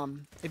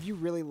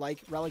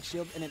Relic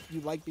Shield and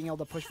you like being able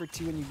to push for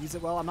 2 and you use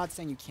it well, I'm not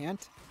saying you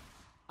can't.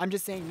 I'm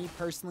just saying, me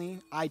personally,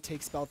 I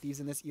take Spell Thieves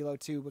in this elo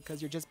too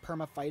because you're just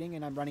perma-fighting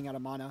and I'm running out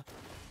of mana.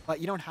 But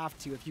you don't have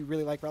to. If you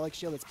really like Relic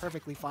Shield, it's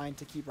perfectly fine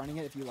to keep running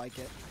it if you like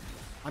it.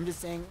 I'm just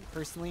saying,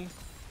 personally,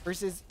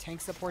 versus tank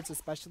supports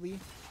especially,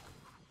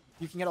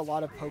 you can get a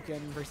lot of poke-in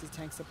versus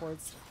tank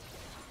supports.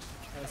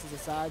 This is a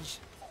Sag.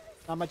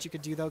 Not much you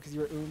could do though because you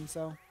were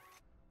so.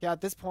 Yeah,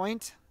 at this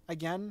point,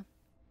 again,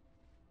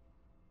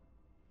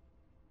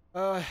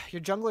 your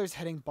jungler's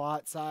heading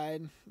bot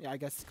side. Yeah, I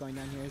guess going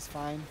down here is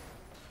fine.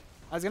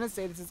 I was going to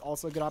say this is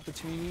also a good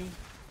opportunity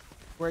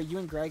where you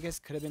and Gragas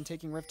could have been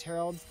taking Rift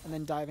Herald and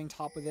then diving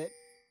top with it.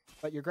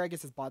 But your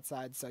Gragas is bot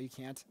side, so you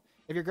can't.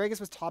 If your Gragas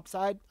was top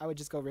side, I would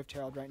just go Rift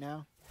Herald right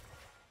now.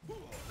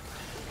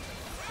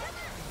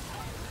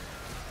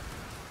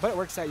 But it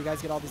works out. You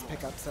guys get all these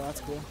pickups, so that's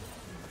cool.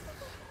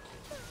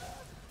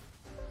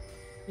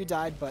 You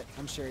died, but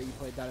I'm sure you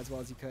played that as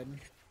well as you could.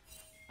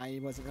 I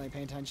wasn't really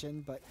paying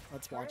attention, but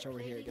let's watch over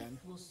here again.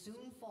 Will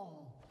soon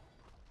fall.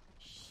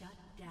 Shut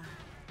down.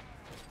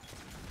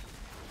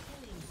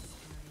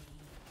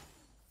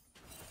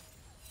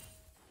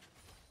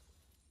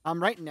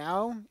 Right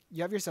now,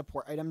 you have your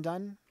support item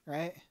done,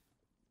 right?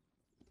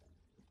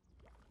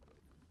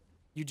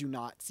 You do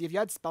not. See, if you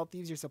had Spell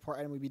Thieves, your support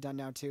item would be done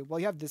now too. Well,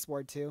 you have this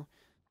ward too.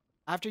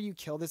 After you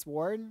kill this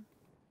ward,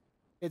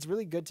 it's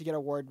really good to get a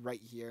ward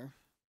right here.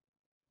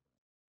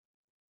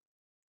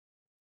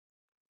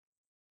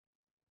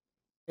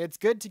 It's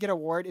good to get a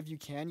ward if you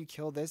can. You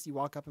kill this, you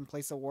walk up and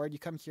place a ward. You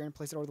come here and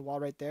place it over the wall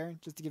right there,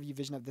 just to give you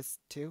vision of this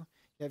too.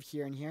 You have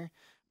here and here.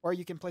 Or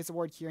you can place a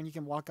ward here and you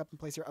can walk up and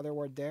place your other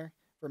ward there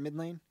for mid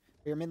lane.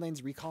 But your mid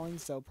lane's recalling,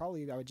 so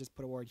probably I would just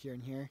put a ward here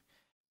and here.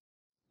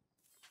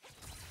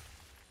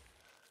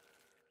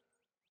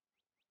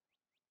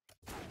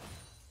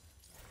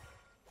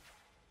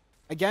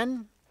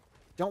 Again,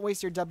 don't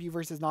waste your W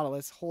versus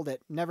Nautilus. Hold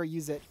it. Never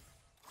use it.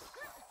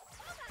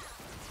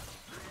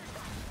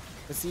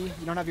 But see,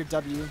 you don't have your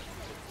W.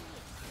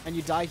 And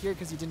you die here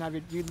because you didn't have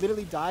your... You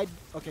literally died.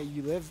 Okay,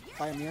 you live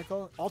by a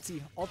miracle.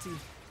 Ulti. Or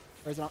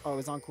is it on, oh, it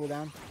was on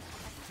cooldown.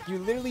 You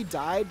literally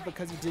died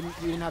because you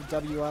didn't have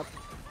W up.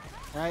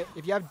 right?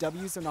 If you have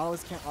W so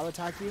Nautilus can't auto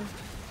attack you,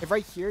 if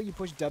right here you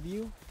push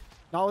W,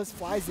 Nautilus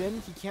flies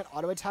in, he can't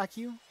auto attack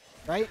you,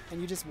 right?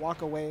 And you just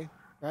walk away,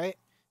 right?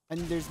 And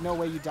there's no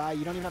way you die.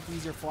 You don't even have to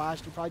use your flash.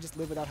 You probably just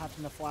live without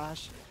having to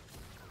flash.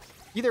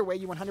 Either way,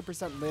 you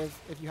 100% live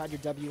if you had your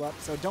W up.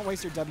 So don't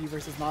waste your W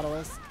versus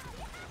Nautilus.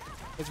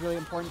 It's really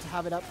important to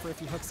have it up for if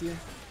he hooks you.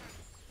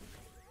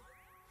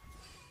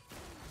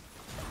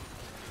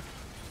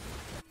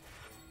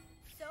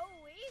 So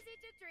easy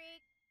to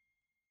trick.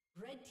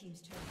 Red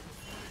team's turret has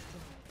been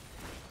destroyed.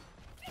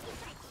 Tricky,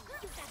 tricky.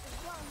 You got the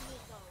wrong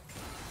Nico.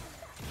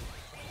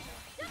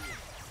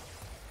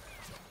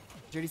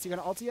 Is your ADC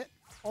gonna ulti it?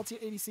 Ulti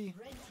it, ADC.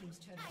 Red team's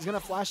turret He's gonna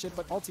flash it,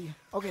 but ulti.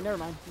 Okay, never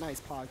mind. Nice,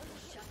 Pog.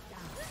 shut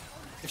down.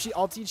 If she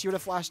ultied, she would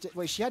have flashed it.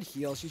 Wait, she had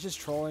heal. She's just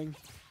trolling.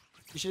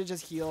 She should have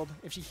just healed.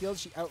 If she heals,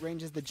 she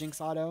outranges the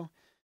Jinx auto.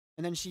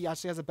 And then she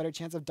actually has a better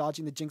chance of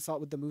dodging the Jinx ult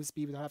with the move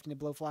speed without having to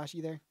blow flash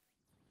either.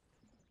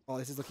 Oh,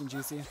 this is looking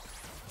juicy.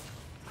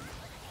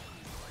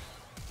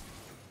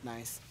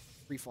 Nice.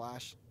 Free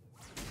flash.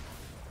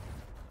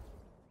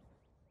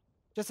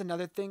 Just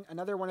another thing,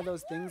 another one of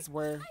those things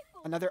where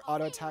another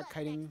auto attack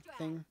kiting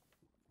thing.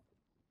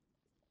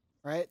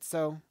 Right?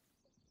 So,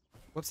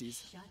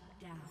 whoopsies. Shut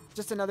down.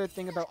 Just another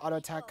thing about auto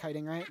attack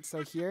kiting, right?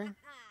 So here,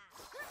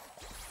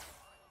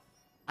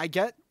 I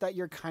get that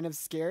you're kind of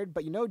scared,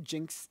 but you know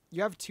Jinx,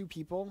 you have two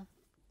people,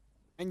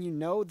 and you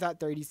know that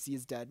their ADC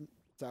is dead.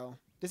 So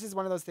this is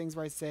one of those things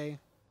where I say,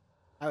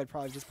 I would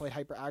probably just play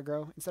hyper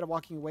aggro. Instead of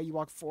walking away, you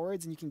walk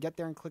forwards, and you can get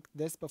there and click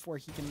this before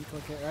he can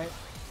click it, right?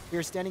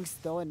 You're standing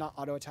still and not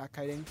auto attack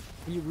kiting.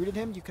 When you rooted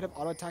him, you could have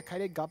auto attack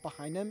kited, got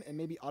behind him, and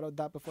maybe autoed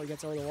that before he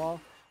gets over the wall.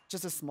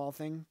 Just a small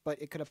thing,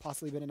 but it could have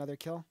possibly been another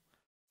kill.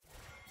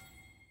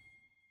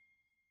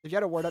 If you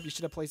had a ward up, you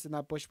should have placed it in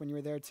that bush when you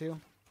were there too,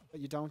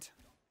 but you don't.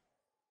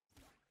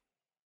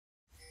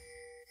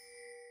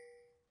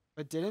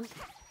 But didn't?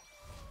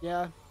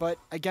 Yeah, but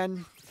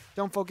again,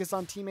 don't focus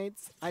on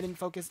teammates. I'm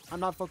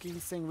not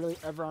focusing really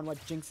ever on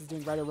what Jinx is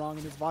doing right or wrong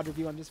in this VOD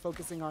review. I'm just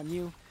focusing on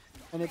you.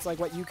 And it's like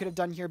what you could have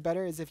done here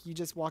better is if you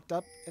just walked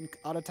up and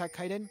auto attack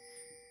kited,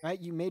 right?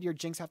 You made your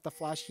Jinx have to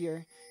flash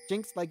here.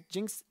 Jinx,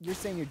 you're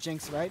saying you're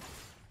Jinx, right?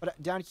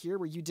 But down here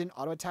where you didn't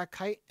auto attack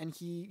kite and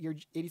your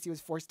ADC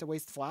was forced to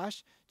waste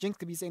flash, Jinx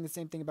could be saying the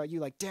same thing about you.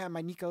 Like, damn,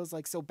 my Neeko's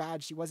like so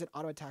bad. She wasn't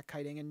auto attack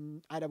kiting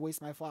and I had to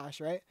waste my flash,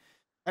 right?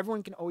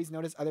 Everyone can always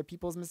notice other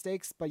people's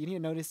mistakes, but you need to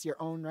notice your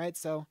own, right?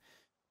 So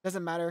it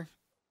doesn't matter.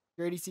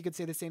 Your ADC could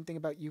say the same thing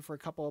about you for a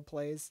couple of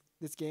plays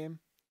this game.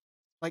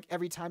 Like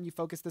every time you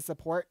focus the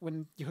support,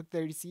 when you hook the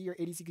ADC, your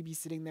ADC could be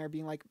sitting there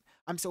being like,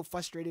 I'm so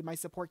frustrated. My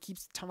support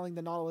keeps tunneling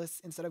the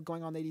Nautilus instead of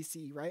going on the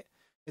ADC, right?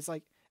 It's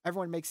like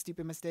everyone makes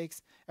stupid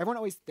mistakes. Everyone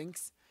always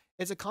thinks.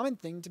 It's a common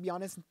thing, to be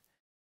honest,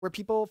 where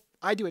people,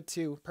 I do it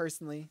too,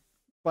 personally,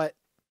 but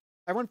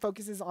everyone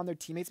focuses on their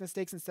teammates'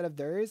 mistakes instead of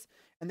theirs.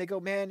 And they go,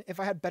 man, if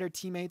I had better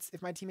teammates,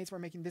 if my teammates were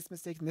making this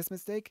mistake and this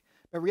mistake.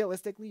 But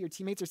realistically, your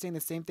teammates are saying the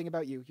same thing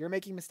about you. You're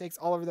making mistakes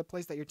all over the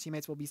place that your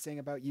teammates will be saying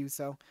about you.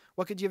 So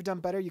what could you have done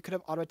better? You could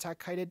have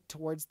auto-attack kited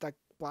towards that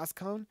blast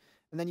cone.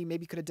 And then you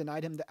maybe could have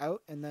denied him the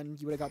out. And then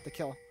you would have got the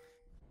kill.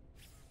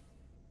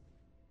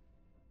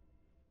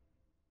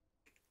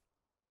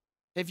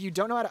 If you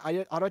don't know how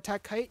to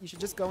auto-attack kite, you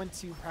should just go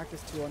into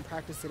practice tool and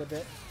practice it a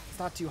bit. It's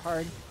not too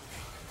hard.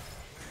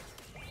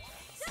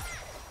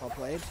 Well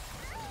played.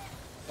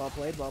 Well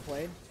played, well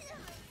played.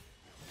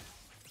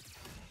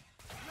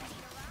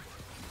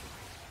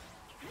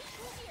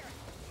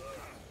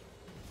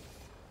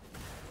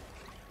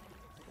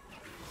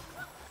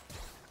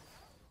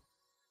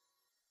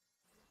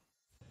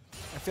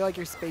 I feel like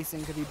your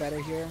spacing could be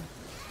better here.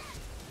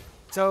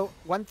 So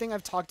one thing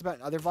I've talked about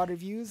in other VOD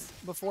reviews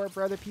before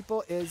for other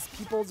people is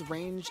people's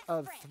range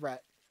of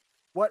threat.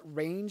 What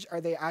range are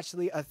they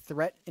actually a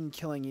threat in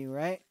killing you,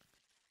 right?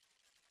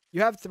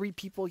 You have three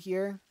people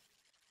here.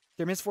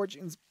 Their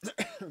misfortunes,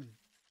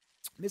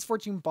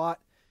 misfortune bot.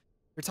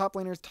 Their top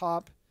laner's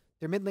top.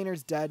 Their mid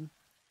laner's dead.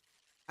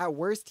 At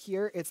worst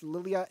here, it's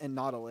Lilia and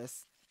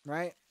Nautilus,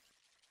 right?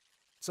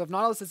 So if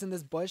Nautilus is in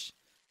this bush,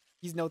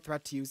 he's no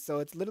threat to you. So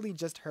it's literally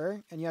just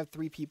her, and you have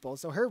three people.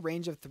 So her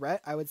range of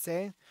threat, I would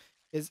say,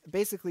 is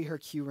basically her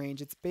Q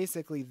range. It's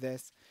basically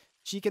this.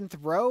 She can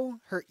throw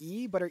her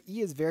E, but her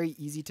E is very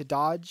easy to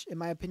dodge, in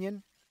my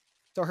opinion.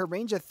 So her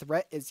range of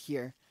threat is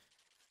here.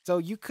 So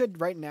you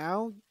could, right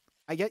now,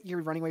 I get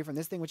you're running away from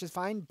this thing, which is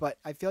fine, but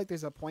I feel like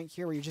there's a point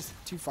here where you're just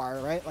too far,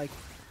 right? Like,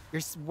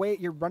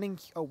 you're running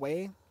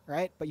away,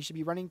 right? But you should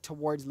be running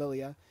towards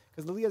Lilia,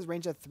 because Lilia's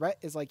range of threat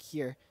is like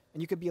here,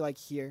 and you could be like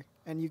here,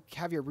 and you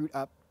have your root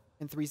up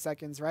in 3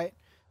 seconds, right?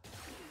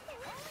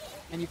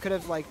 And you could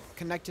have like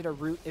connected a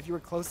root. If you were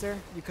closer,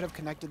 you could have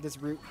connected this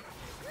root,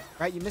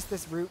 right? You missed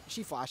this root.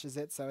 She flashes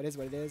it, so it is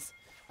what it is.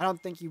 I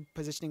don't think you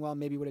positioning well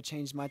maybe would have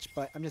changed much,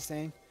 but I'm just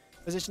saying,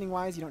 positioning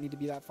wise, you don't need to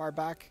be that far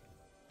back.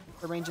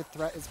 The range of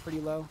threat is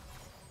pretty low.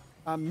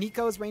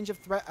 Neeko's range of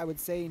threat, I would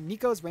say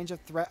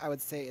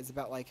is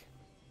about like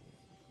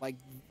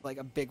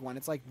a big one.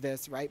 It's like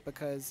this, right?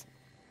 Because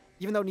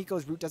even though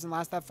Neeko's root doesn't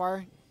last that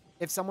far,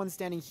 if someone's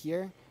standing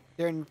here,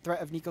 they're in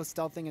threat of Neeko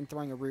stealthing and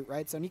throwing a root,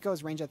 right? So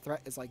Neeko's range of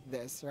threat is like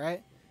this,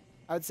 right?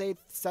 I would say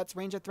Set's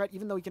range of threat,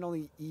 even though he can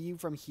only E you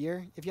from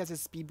here, if he has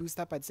his speed boost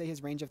up, I'd say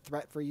his range of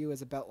threat for you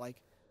is about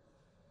like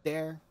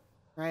there,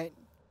 right?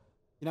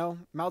 You know,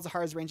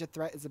 Malzahar's range of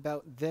threat is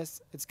about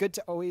this. It's good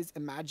to always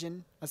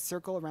imagine a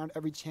circle around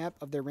every champ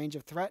of their range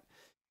of threat,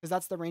 because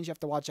that's the range you have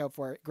to watch out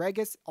for.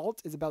 Gragas'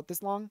 ult is about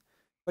this long,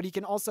 but he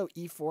can also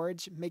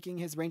E-Forge, making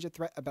his range of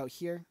threat about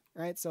here,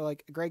 right? So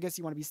like Gragas,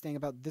 you want to be staying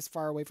about this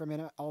far away from him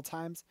at all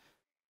times.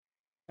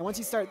 And once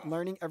you start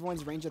learning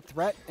everyone's range of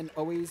threat and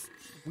always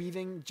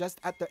weaving just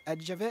at the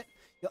edge of it,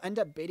 you'll end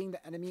up baiting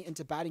the enemy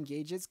into bad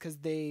engages because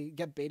they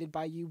get baited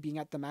by you being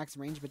at the max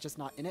range but just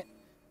not in it.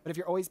 But if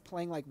you're always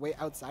playing like way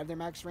outside their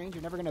max range,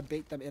 you're never going to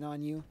bait them in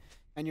on you,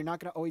 and you're not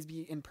going to always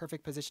be in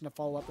perfect position to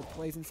follow up with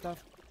plays and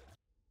stuff.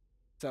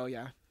 So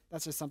yeah,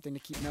 that's just something to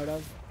keep note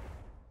of.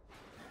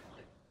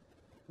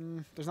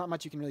 There's not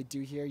much you can really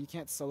do here. You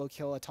can't solo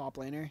kill a top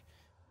laner.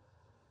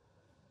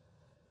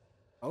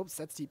 Oh,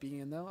 Set's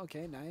TPing in though.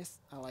 Okay, nice.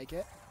 I like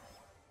it.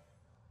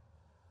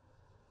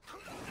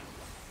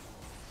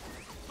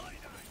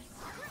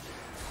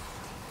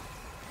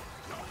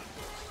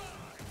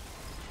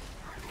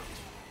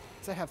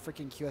 Does I have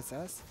freaking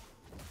QSS?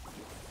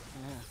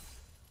 Yeah.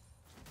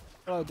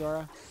 Hello,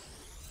 Dora.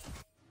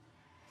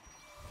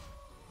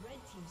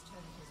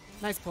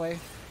 Nice play.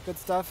 Good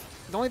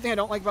stuff. The only thing I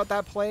don't like about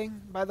that play,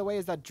 by the way,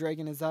 is that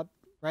Dragon is up,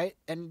 right?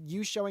 And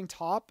you showing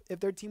top, if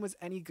their team was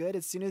any good,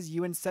 as soon as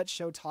you and Set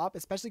show top,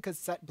 especially because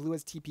Set blew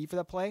his TP for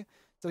the play,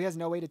 so he has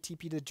no way to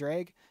TP to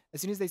drag.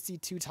 As soon as they see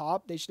 2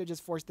 top, they should have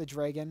just forced the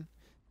Dragon.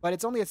 But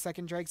it's only a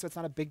second drag, so it's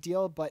not a big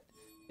deal. But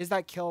is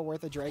that kill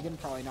worth a Dragon?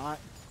 Probably not.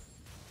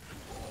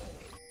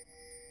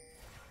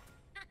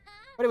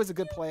 But it was a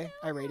good play.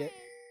 I rate it.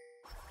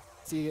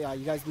 See,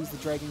 you guys lose the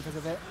Dragon because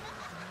of it.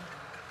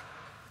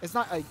 It's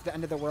not like the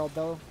end of the world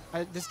though.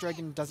 This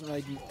Dragon doesn't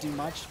really do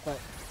much, but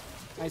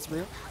nice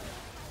root.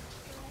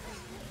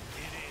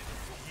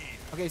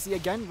 Okay, see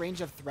again,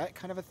 range of threat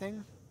kind of a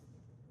thing.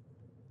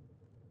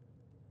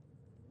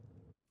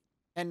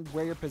 And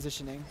where you're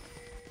positioning.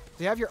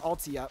 So you have your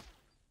ulti up,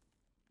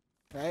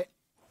 right?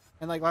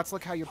 And like, let's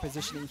look how you're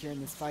positioning here in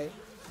this fight.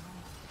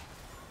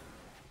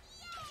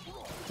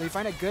 So you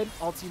find a good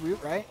ulti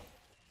route, right?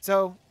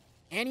 So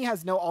Annie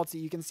has no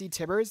ulti. You can see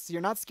Tibbers. So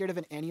you're not scared of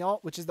an Annie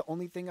ult, which is the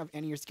only thing of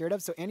Annie you're scared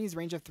of. So Annie's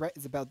range of threat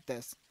is about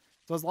this.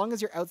 So as long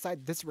as you're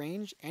outside this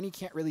range, Annie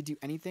can't really do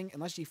anything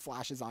unless she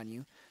flashes on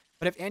you.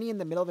 But if Annie in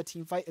the middle of a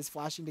team fight is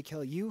flashing to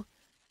kill you,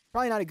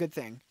 probably not a good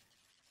thing,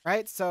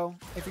 right? So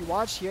if we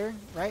watch here,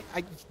 right,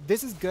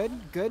 this is good.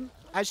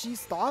 As she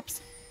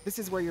stops, this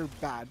is where you're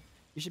bad.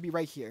 You should be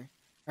right here,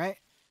 right?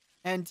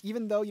 And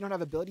even though you don't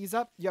have abilities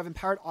up, you have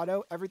empowered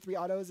auto. Every 3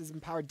 autos is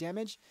empowered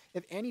damage.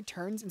 If Annie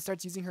turns and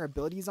starts using her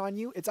abilities on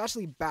you, it's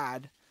actually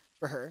bad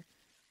for her.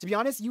 To be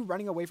honest, you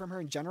running away from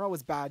her in general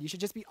was bad. You should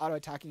just be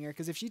auto-attacking her,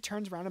 because if she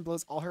turns around and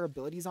blows all her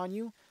abilities on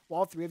you while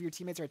all 3 of your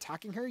teammates are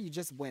attacking her, you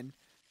just win.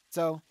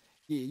 So,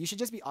 yeah, you should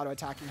just be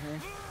auto-attacking her.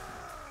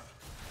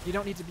 You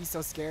don't need to be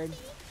so scared.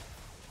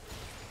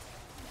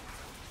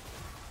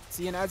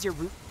 See, and as your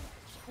root...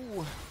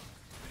 Ooh.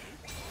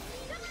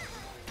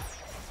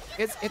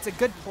 It's a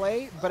good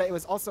play, but it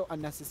was also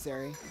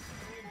unnecessary.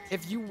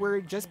 If you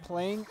were just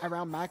playing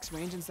around max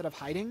range instead of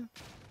hiding,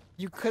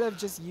 you could have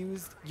just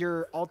used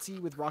your ulti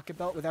with Rocket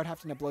Belt without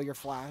having to blow your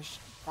flash,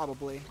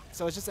 probably.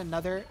 So it's just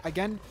another,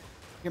 again,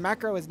 your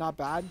macro is not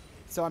bad,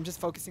 so I'm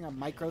just focusing on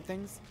micro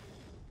things.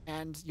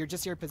 And you're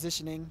just here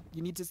positioning.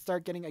 You need to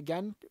start getting,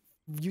 again,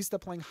 used to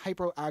playing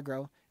hyper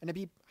aggro. And to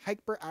be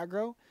hyper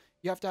aggro,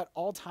 you have to at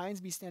all times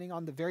be standing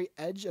on the very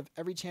edge of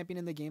every champion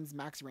in the game's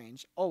max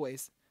range.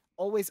 Always.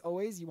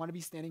 Always, you want to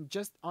be standing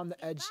just on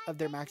the edge of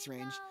their max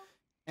range.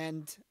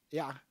 And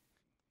yeah.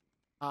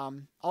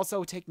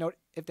 Also take note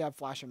if they have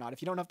flash or not.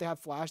 If you don't know if they have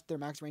flash, their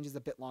max range is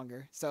a bit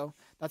longer. So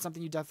that's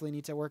something you definitely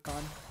need to work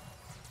on.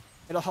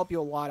 It'll help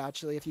you a lot,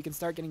 actually, if you can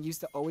start getting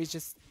used to always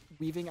just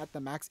weaving at the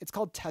max. It's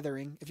called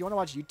tethering. If you want to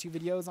watch YouTube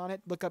videos on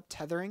it, look up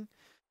tethering.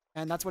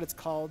 And that's what it's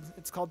called.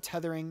 It's called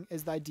tethering,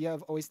 is the idea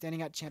of always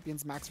standing at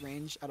champions max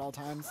range at all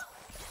times.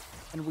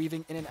 And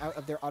weaving in and out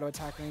of their auto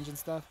attack range and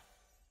stuff.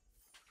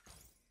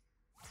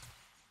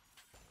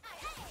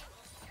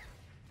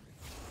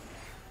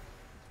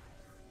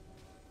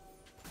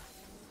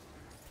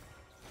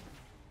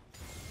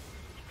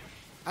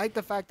 I like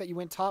the fact that you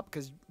went top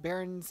because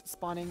Baron's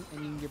spawning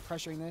and you're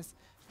pressuring this.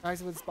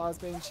 Practice with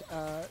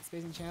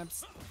spacing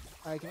champs.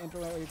 I can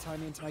implement what you're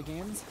telling me into my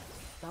games.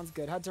 Sounds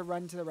good. Had to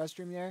run to the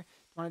restroom there.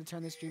 Wanted to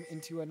turn the stream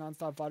into a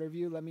non-stop VOD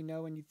review. Let me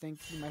know when you think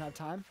you might have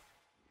time.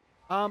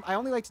 I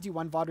only like to do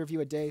 1 VOD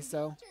review a day,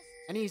 so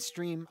any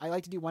stream, I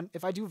like to do 1.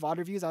 If I do VOD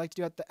reviews, I like to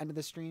do it at the end of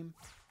the stream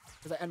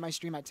because I end my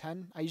stream at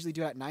 10. I usually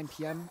do it at 9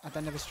 p.m. at the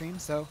end of the stream,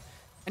 so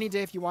any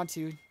day if you want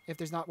to, if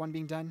there's not one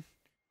being done.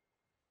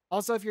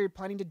 Also, if you're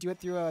planning to do it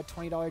through a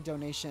 $20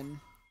 donation,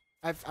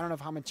 I don't know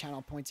how many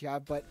channel points you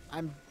have, but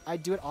I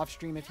do it off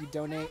stream if you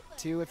donate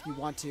too, if you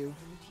want to.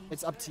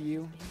 It's up to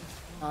you.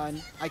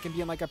 And I can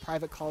be in like a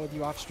private call with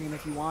you off stream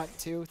if you want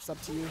to. It's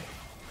up to you.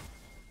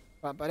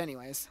 But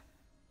anyways.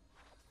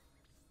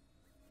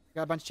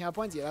 Got a bunch of channel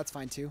points? Yeah, that's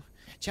fine too.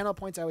 Channel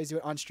points, I always do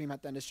it on stream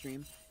at the end of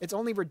stream. It's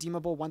only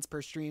redeemable once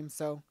per stream,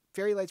 so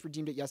Fairy Lights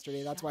redeemed it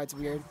yesterday. That's why it's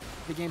weird.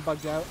 The game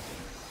bugged out.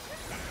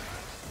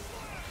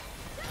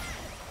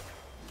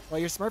 Well,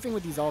 you're smurfing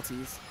with these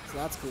ultis, so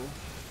that's cool.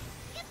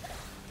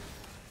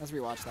 Let's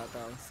rewatch that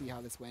though, see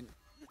how this went.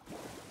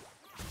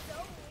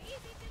 So easy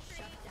to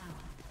trick.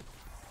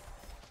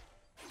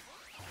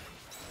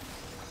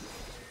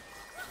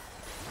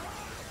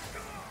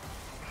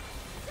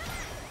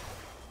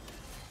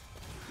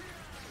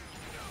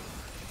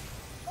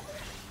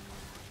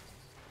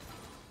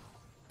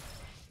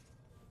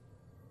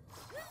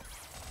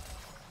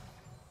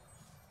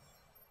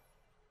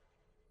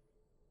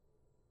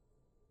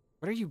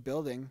 What are you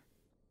building?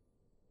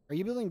 Are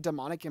you building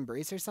Demonic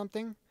Embrace or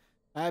something?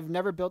 I've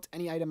never built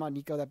any item on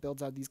Neeko that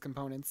builds out these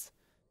components.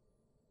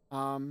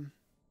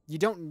 You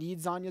don't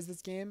need Zhonya's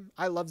this game.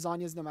 I love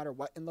Zhonya's no matter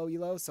what in low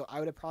elo, so I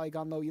would have probably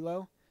gone low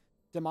elo.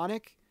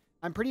 Demonic,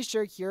 I'm pretty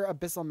sure here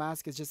Abyssal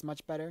Mask is just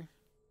much better.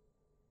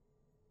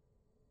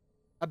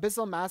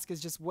 Abyssal Mask is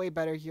just way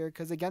better here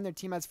because again their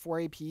team has 4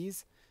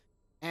 APs,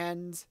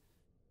 and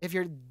if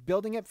you're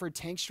building it for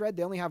tank shred,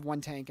 they only have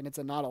 1 tank and it's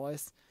a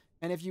Nautilus.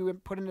 And if you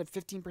put in a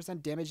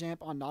 15% damage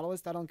amp on Nautilus,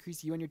 that'll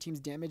increase you and your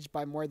team's damage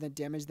by more than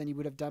damage than you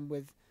would have done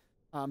with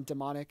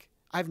Demonic.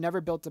 I've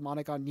never built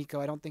Demonic on Neeko.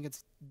 I don't think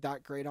it's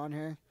that great on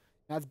her.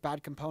 It has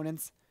bad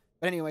components.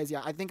 But anyways,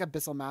 yeah, I think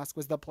Abyssal Mask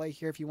was the play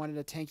here if you wanted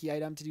a tanky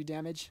item to do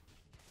damage.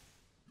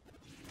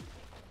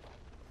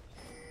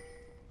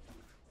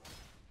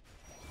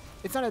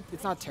 It's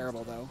not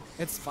terrible though.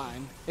 It's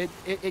fine.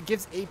 It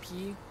gives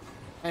AP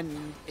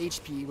and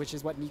HP, which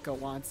is what Neeko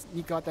wants.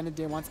 Neeko at the end of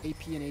the day wants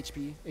AP and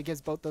HP. It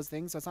gives both those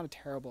things, so it's not a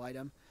terrible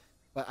item.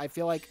 But I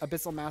feel like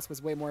Abyssal Mask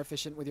was way more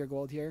efficient with your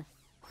gold here.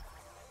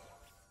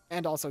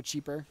 And also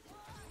cheaper.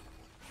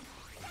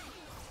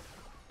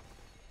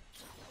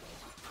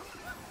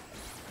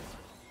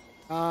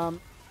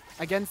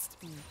 Against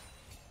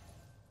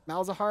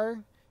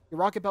Malzahar, your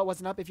Rocket Belt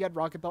wasn't up. If you had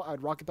Rocket Belt, I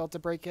would Rocket Belt to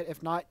break it.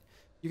 If not,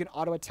 you can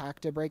auto attack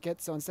to break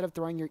it. So instead of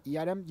throwing your E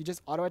item, you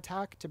just auto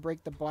attack to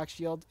break the Black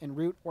Shield in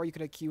root, or you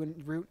could have Q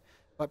in root,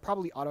 but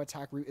probably auto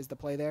attack root is the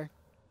play there.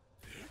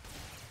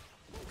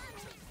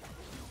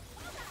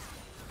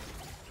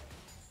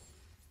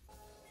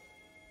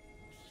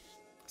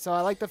 So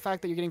I like the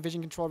fact that you're getting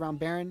vision control around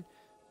Baron.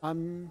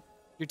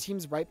 Your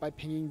team's right by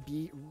pinging.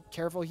 Be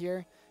careful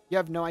here. You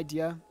have no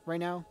idea right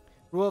now.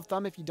 Rule of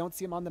thumb, if you don't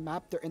see them on the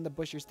map, they're in the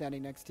bush you're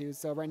standing next to.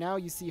 So right now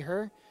you see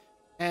her.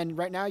 And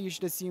right now, you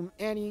should assume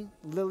Annie,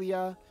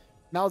 Lilia,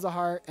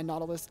 Malzahar, and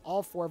Nautilus,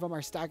 all 4 of them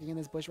are stacking in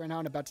this bush right now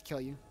and about to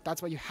kill you.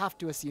 That's what you have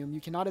to assume. You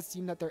cannot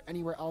assume that they're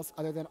anywhere else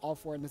other than all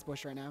 4 in this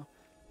bush right now.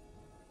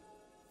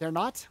 They're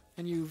not,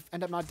 and you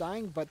end up not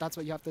dying, but that's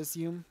what you have to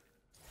assume.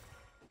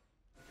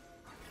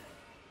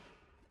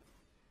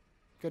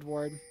 Good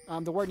ward.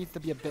 The ward needs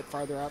to be a bit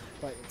farther up,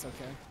 but it's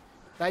okay.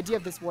 The idea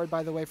of this ward,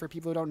 by the way, for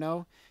people who don't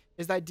know,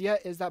 is the idea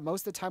is that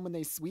most of the time when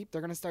they sweep,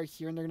 they're going to start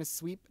here and they're going to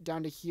sweep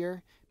down to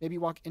here, maybe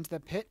walk into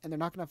the pit, and they're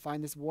not going to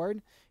find this ward.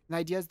 And the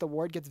idea is the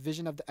ward gets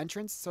vision of the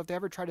entrance. So if they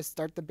ever try to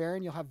start the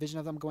Baron, you'll have vision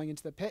of them going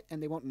into the pit,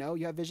 and they won't know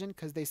you have vision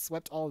because they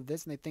swept all of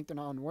this and they think they're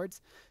not on wards.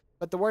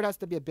 But the ward has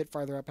to be a bit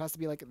farther up. It has to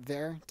be like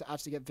there to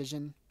actually get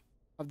vision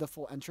of the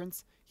full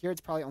entrance. Here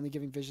it's probably only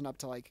giving vision up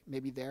to like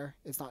maybe there.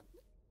 It's not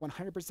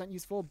 100%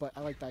 useful, but I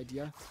like the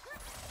idea.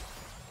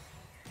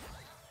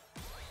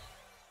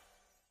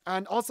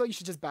 And also you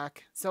should just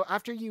back. So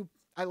after you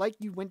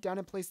you went down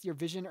and placed your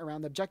vision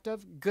around the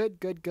objective. Good,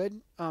 good,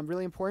 good.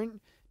 Really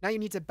important. Now you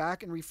need to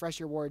back and refresh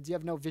your wards. You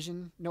have no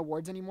vision, no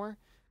wards anymore.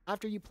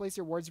 After you place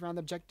your wards around the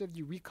objective,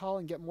 you recall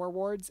and get more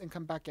wards and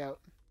come back out.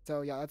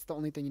 So yeah, that's the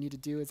only thing you need to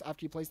do is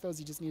after you place those,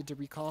 you just needed to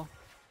recall.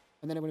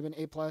 And then it would have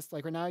been A+.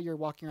 Like right now, you're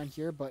walking around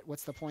here, but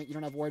what's the point? You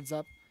don't have wards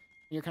up.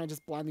 And you're kind of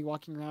just blindly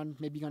walking around.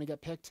 Maybe you're going to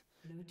get picked.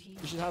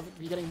 You should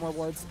be getting more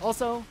wards.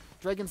 Also,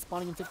 dragon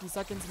spawning in 50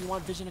 seconds, and you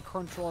want vision and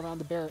control around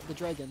the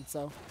dragon.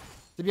 So,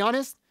 to be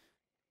honest,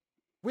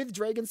 with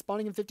dragon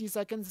spawning in 50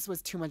 seconds, this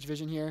was too much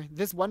vision here.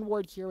 This one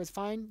ward here was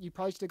fine. You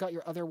probably should have got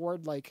your other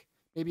ward, like,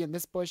 maybe in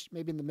this bush,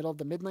 maybe in the middle of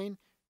the mid lane.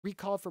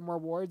 Recall for more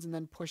wards, and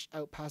then push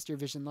out past your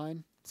vision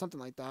line.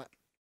 Something like that.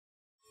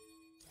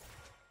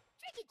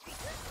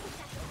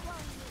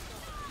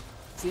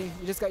 See,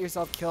 you just got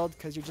yourself killed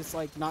because you're just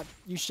like not,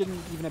 you shouldn't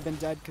even have been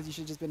dead because you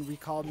should have just been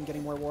recalled and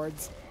getting more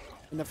wards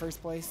in the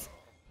first place.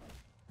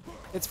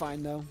 It's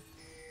fine though.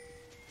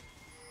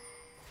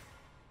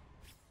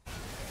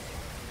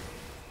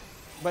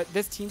 But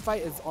this team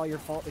fight is all your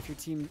fault if your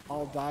team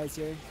all dies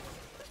here.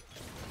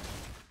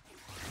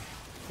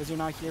 Because you're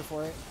not here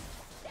for it.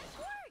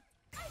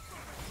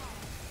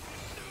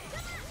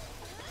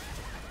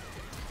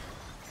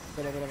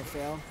 Bit of a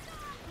fail.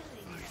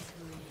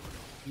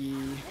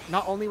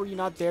 Not only were you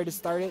not there to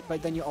start it,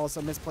 but then you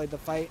also misplayed the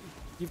fight.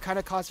 You've kind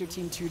of cost your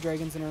team 2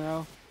 dragons in a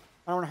row.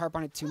 I don't want to harp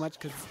on it too much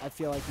because I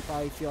feel like you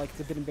probably feel like it's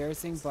a bit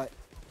embarrassing, but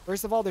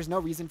first of all, there's no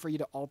reason for you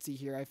to ulti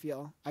here, I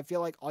feel. I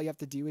feel like all you have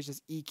to do is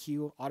just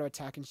EQ, auto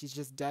attack, and she's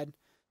just dead.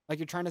 Like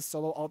you're trying to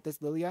solo ult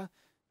this Lilia.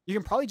 You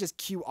can probably just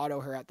Q auto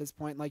her at this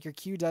point. Like your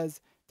Q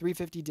does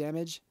 350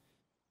 damage.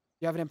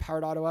 You have an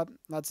empowered auto up.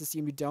 Let's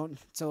assume you don't.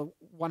 So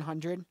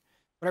 100.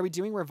 What are we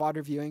doing? We're VOD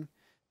reviewing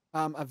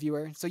a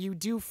viewer. So you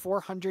do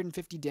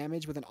 450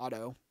 damage with an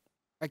auto,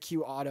 a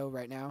Q auto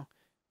right now.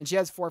 And she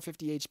has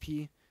 450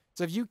 HP.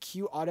 So if you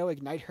Q auto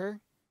ignite her,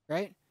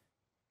 right?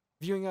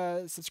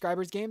 Viewing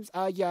subscribers games,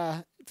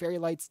 yeah, Fairy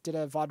Lights did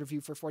a VOD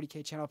review for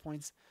 40k channel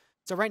points.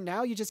 So right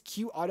now you just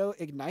Q auto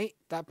ignite,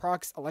 that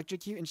procs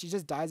electrocute, and she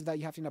just dies without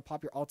you having to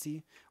pop your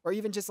ulti. Or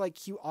even just like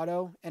Q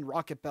auto and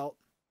rocket belt,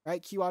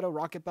 right? Q auto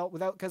rocket belt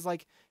without, because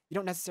like you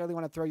don't necessarily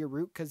want to throw your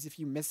root, because if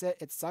you miss it,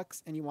 it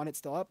sucks and you want it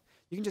still up.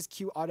 You can just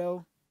Q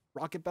auto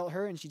rocket belt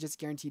her and she just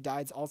guaranteed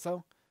dies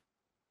also.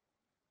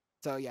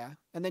 So yeah,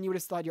 and then you would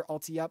have still had your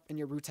ulti up and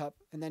your root up,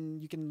 and then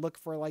you can look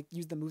for like,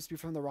 use the move speed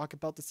from the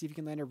rocket belt to see if you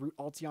can land a root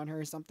ulti on her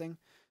or something.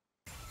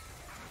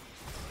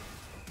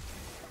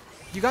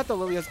 You got the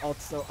Lilia's ult,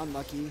 so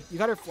unlucky. You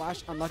got her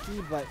flash, unlucky,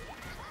 but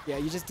yeah,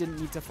 you just didn't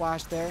need to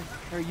flash there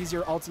or use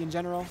your ulti in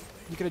general.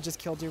 You could have just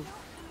killed her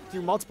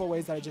through multiple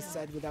ways that I just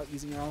said without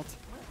using your ult.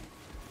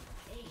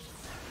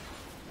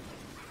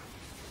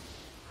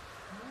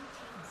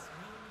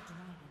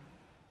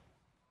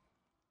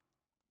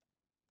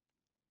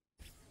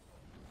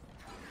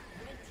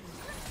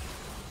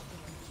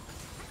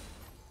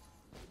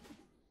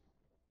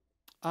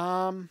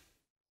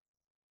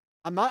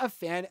 I'm not a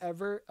fan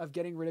ever of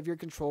getting rid of your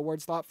control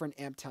ward slot for an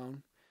amp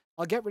tone.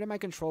 I'll get rid of my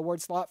control ward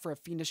slot for a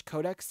Fiendish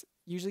Codex,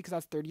 usually because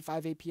that's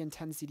 35 AP and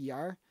 10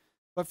 CDR.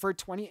 But for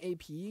 20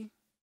 AP,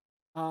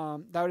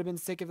 that would have been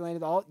sick if it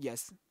landed the ult,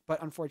 yes,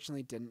 but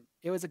unfortunately didn't.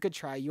 It was a good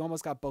try. You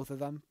almost got both of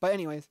them. But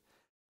anyways,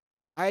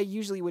 I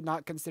usually would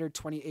not consider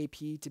 20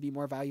 AP to be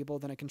more valuable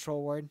than a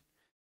control ward.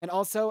 And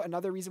also,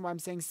 another reason why I'm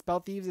saying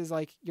Spell Thieves is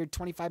like, you're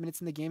 25 minutes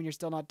in the game and you're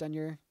still not done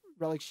your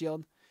Relic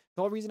Shield.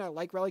 The whole reason I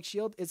like Relic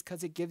Shield is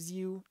because it gives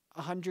you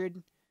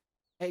 100,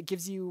 it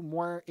gives you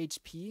more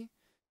HP.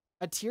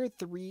 A tier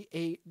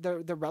 3,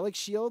 the Relic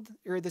Shield,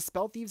 or the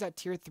Spell Thieves at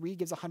tier 3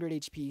 gives 100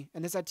 HP,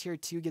 and this at tier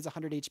 2 gives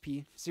 100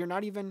 HP. So you're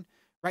not even,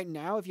 right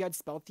now, if you had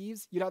Spell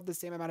Thieves, you'd have the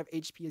same amount of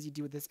HP as you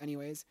do with this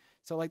anyways.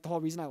 So like the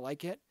whole reason I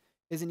like it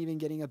isn't even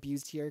getting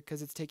abused here,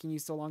 because it's taking you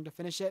so long to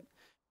finish it.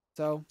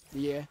 So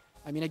yeah,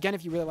 I mean, again,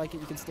 if you really like it,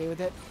 you can stay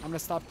with it. I'm going to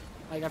stop,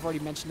 like I've already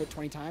mentioned it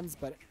 20 times,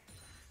 but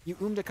you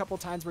oomed a couple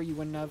times where you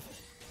wouldn't have.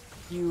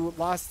 You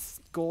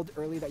lost gold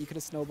early that you could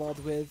have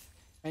snowballed with,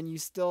 and you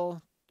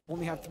still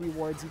only have 3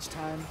 wards each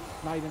time,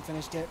 not even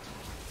finished it.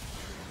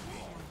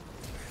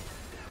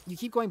 You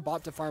keep going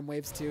bot to farm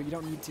waves too. You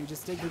don't need to.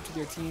 Just stay grouped with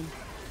your team.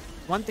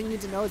 One thing you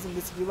need to know is in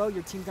this elo,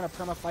 your team's going to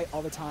perma fight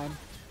all the time.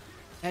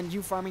 And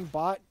you farming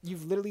bot,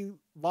 you've literally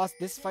lost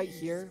this fight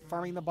here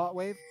farming the bot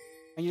wave,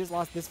 and you just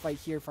lost this fight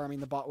here farming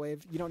the bot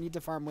wave. You don't need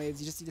to farm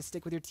waves. You just need to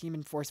stick with your team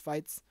and force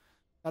fights.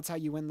 That's how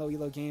you win low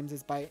elo games,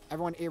 is by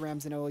everyone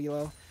ARAMs in low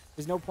elo.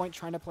 There's no point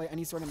trying to play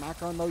any sort of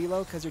macro in low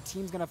elo because your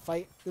team's going to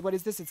fight. What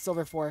is this? It's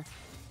silver 4.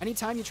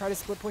 Anytime you try to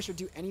split push or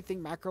do anything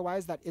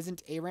macro-wise that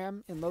isn't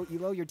ARAM in low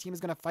elo, your team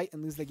is going to fight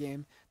and lose the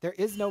game. There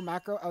is no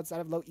macro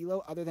outside of low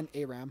elo other than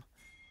ARAM.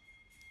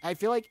 I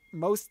feel like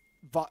most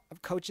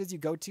coaches you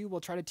go to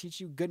will try to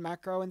teach you good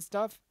macro and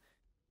stuff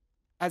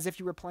as if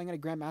you were playing at a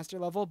Grandmaster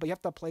level, but you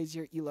have to play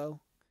your elo.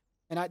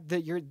 And at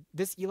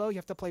this elo, you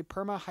have to play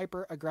perma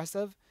hyper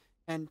aggressive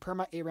and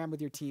perma ARAM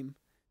with your team.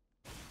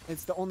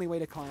 It's the only way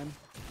to climb.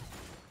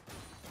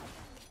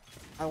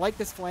 I like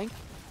this flank.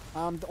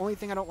 The only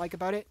thing I don't like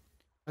about it,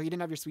 oh, you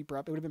didn't have your sweeper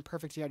up. It would have been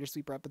perfect if you had your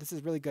sweeper up, but this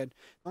is really good.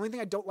 The only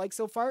thing I don't like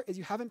so far is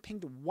you haven't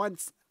pinged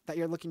once that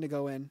you're looking to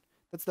go in.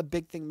 That's the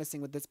big thing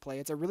missing with this play.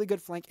 It's a really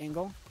good flank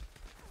angle.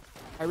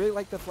 I really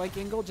like the flank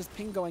angle, just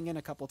ping going in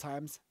a couple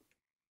times.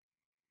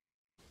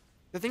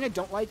 The thing I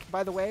don't like,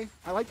 by the way,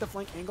 I like the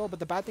flank angle, but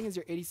the bad thing is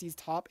your ADC's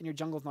top and your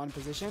jungle's not in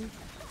position.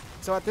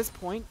 So at this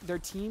point, their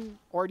team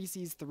already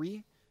sees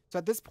 3. So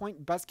at this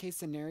point, best case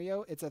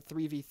scenario, it's a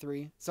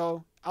 3v3.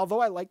 So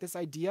although I like this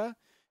idea,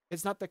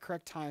 it's not the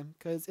correct time,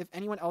 because if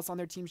anyone else on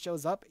their team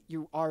shows up,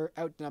 you are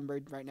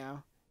outnumbered right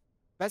now.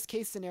 Best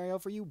case scenario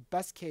for you,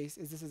 best case,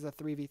 is this is a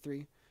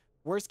 3v3.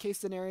 Worst case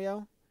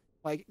scenario,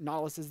 like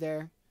Nautilus is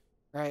there,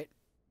 right?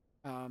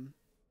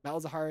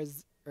 Malzahar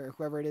is, or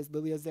whoever it is,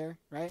 Lilia's there,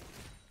 right?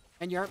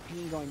 And you aren't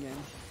pinging going in.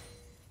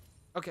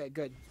 Okay,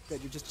 good.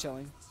 Good, you're just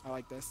chilling. I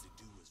like this.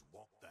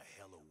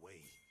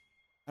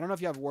 I don't know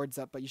if you have wards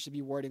up, but you should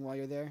be warding while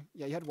you're there.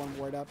 Yeah, you had 1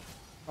 ward up.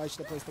 Probably should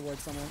have placed the ward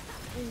somewhere.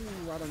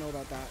 Ooh, I don't know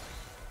about that.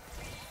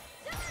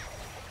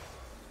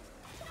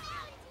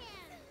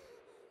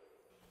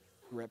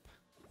 Rip.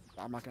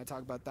 I'm not going to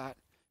talk about that.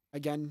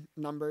 Again,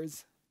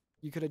 numbers.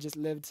 You could have just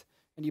lived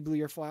and you blew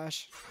your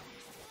flash.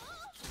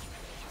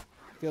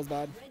 Feels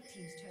bad. Red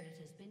team's turret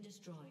has been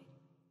destroyed.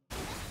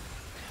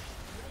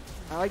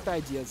 I like the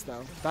ideas,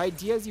 though. The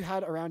ideas you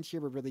had around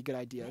here were really good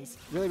ideas.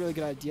 Really, really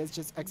good ideas,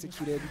 just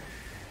executed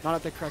not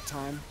at the correct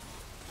time.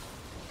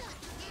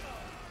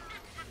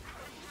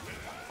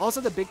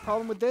 Also, the big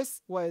problem with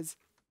this was,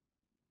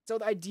 so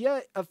the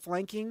idea of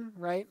flanking,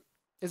 right,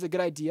 is a good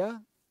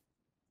idea.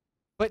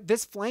 But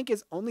this flank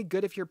is only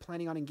good if you're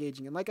planning on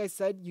engaging. And like I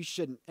said, you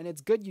shouldn't. And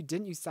it's good you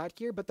didn't. You sat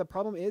here. But the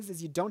problem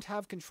is you don't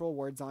have control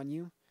wards on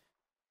you.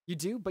 You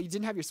do, but you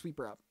didn't have your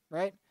sweeper up,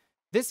 right?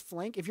 This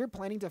flank, if you're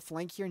planning to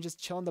flank here and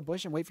just chill in the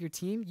bush and wait for your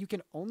team, you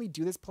can only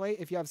do this play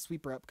if you have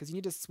sweeper up, because you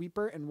need to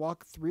sweeper and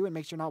walk through and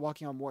make sure you're not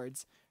walking on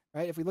wards,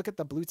 right? If we look at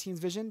the blue team's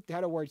vision, they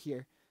had a ward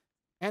here,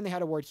 and they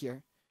had a ward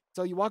here.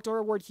 So you walked over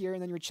a ward here,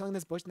 and then you were chilling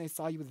this bush, and they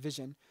saw you with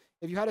vision.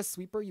 If you had a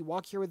sweeper, you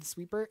walk here with the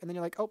sweeper, and then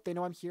you're like, oh, they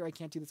know I'm here, I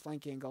can't do this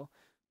flank angle,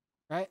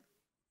 right?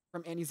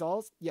 From Annie's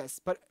alls,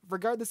 yes. But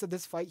regardless of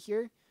this fight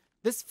here,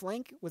 this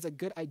flank was a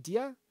good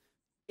idea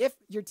if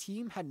your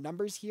team had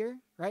numbers here,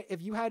 right?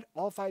 If you had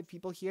all 5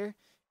 people here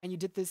and you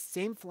did this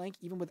same flank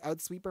even without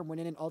sweeper and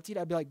went in and ultied,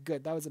 I'd be like,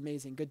 good, that was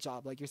amazing, good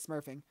job, like you're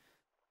smurfing.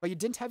 But you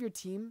didn't have your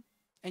team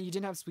and you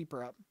didn't have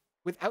sweeper up.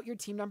 Without your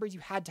team numbers, you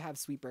had to have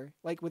sweeper.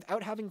 Like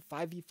without having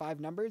 5v5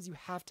 numbers, you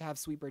have to have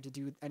sweeper to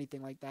do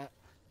anything like that.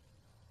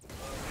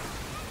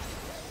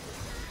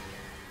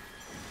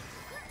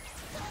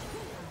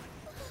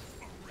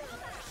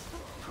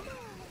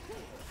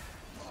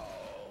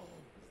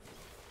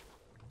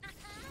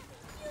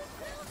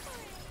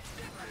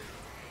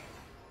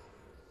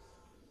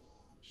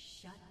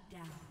 Shut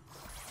down.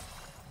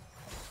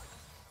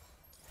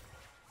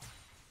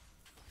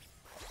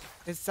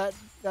 It's set,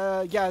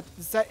 yeah,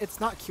 it's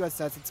not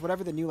QSS, it's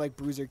whatever the new like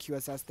bruiser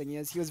QSS thing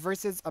is. He was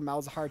versus a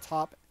Malzahar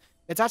top.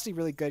 It's actually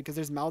really good because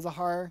there's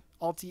Malzahar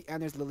ulti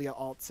and there's Lilia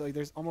ult, so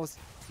there's almost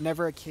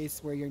never a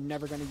case where you're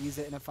never going to use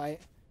it in a fight.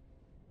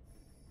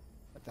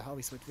 What the hell,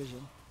 we switched vision.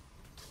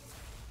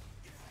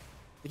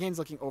 The game's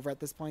looking over at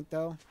this point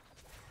though.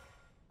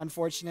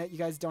 Unfortunate, you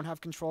guys don't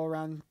have control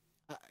around...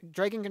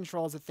 Dragon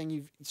control is a thing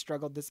you've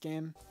struggled this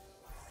game.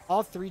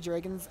 All 3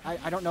 dragons,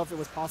 I don't know if it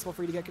was possible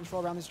for you to get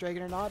control around this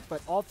dragon or not,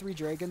 but all 3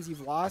 dragons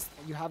you've lost,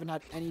 you haven't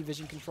had any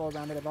vision control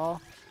around it at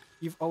all.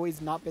 You've always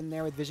not been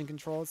there with vision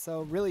control,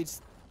 so really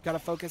just gotta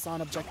focus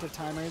on objective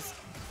timers.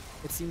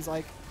 It seems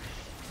like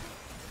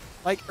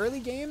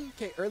early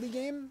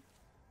game,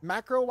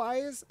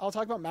 macro-wise, I'll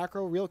talk about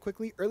macro real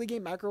quickly. Early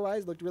game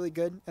macro-wise looked really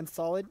good and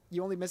solid.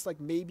 You only missed like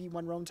maybe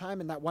 1 roam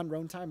time, and that 1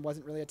 roam time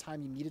wasn't really a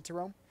time you needed to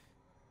roam.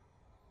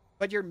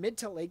 But your mid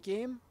to late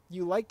game,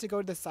 you like to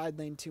go to the side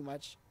lane too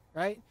much,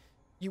 right?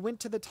 You went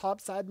to the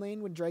top side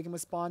lane when dragon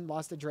was spawned,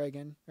 lost a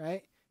dragon,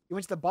 right? You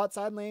went to the bot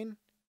side lane,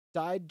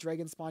 died,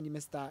 dragon spawned, you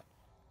missed that,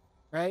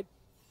 right?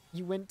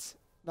 You went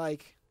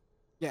like,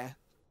 yeah.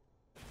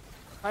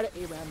 Try to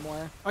ARAM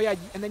more. Oh yeah,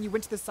 and then you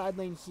went to the side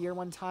lane here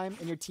one time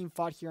and your team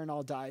fought here and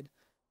all died.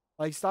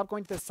 Like, stop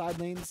going to the side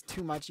lanes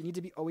too much. You need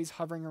to be always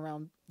hovering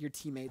around your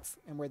teammates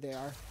and where they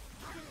are.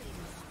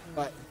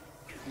 But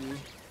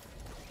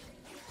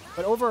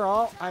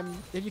overall,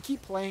 if you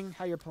keep playing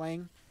how you're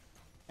playing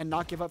and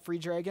not give up free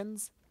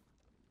dragons,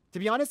 to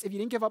be honest, if you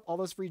didn't give up all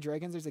those free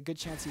dragons, there's a good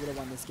chance you would have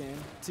won this game,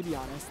 to be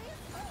honest.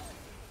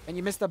 And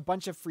you missed a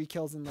bunch of free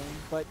kills in lane,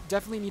 but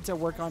definitely need to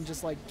work on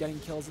just like getting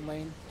kills in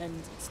lane and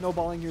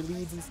snowballing your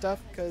leads and stuff,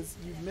 because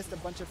you've missed a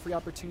bunch of free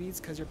opportunities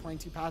because you're playing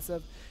too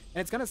passive.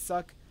 And it's going to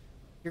suck.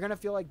 You're going to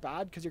feel like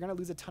bad because you're going to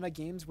lose a ton of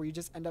games where you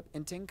just end up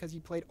inting because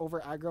you played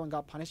over aggro and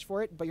got punished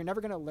for it, but you're never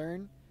going to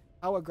learn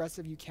how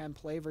aggressive you can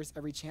play versus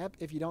every champ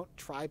if you don't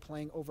try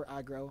playing over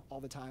aggro all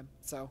the time.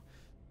 So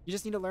you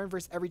just need to learn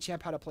versus every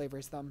champ how to play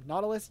versus them.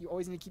 Nautilus, you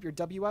always need to keep your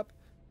W up.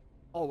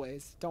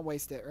 Always. Don't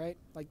waste it, right?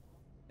 Like,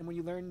 and when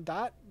you learn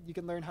that, you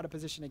can learn how to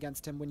position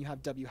against him when you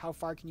have W. How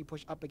far can you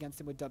push up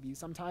against him with W?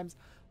 Sometimes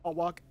I'll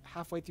walk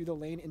halfway through the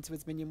lane into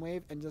his minion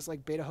wave and just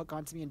like beta hook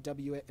onto me and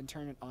W it and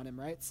turn it on him,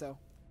 right? So,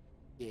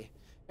 yeah.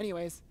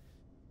 Anyways,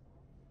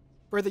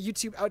 for the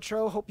YouTube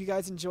outro, hope you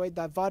guys enjoyed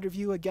that VOD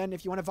review. Again,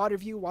 if you want a VOD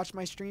review, watch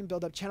my stream,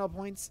 build up channel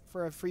points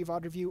for a free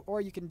VOD review,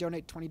 or you can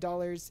donate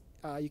 $20.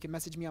 You can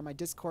message me on my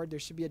Discord. There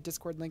should be a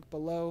Discord link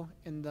below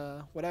in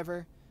the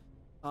whatever.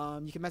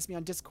 You can message me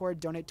on Discord,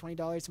 donate $20,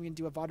 and we can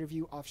do a VOD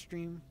review off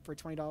stream for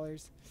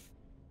 $20.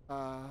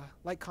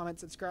 Like, comment,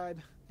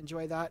 subscribe.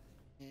 Enjoy that.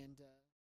 And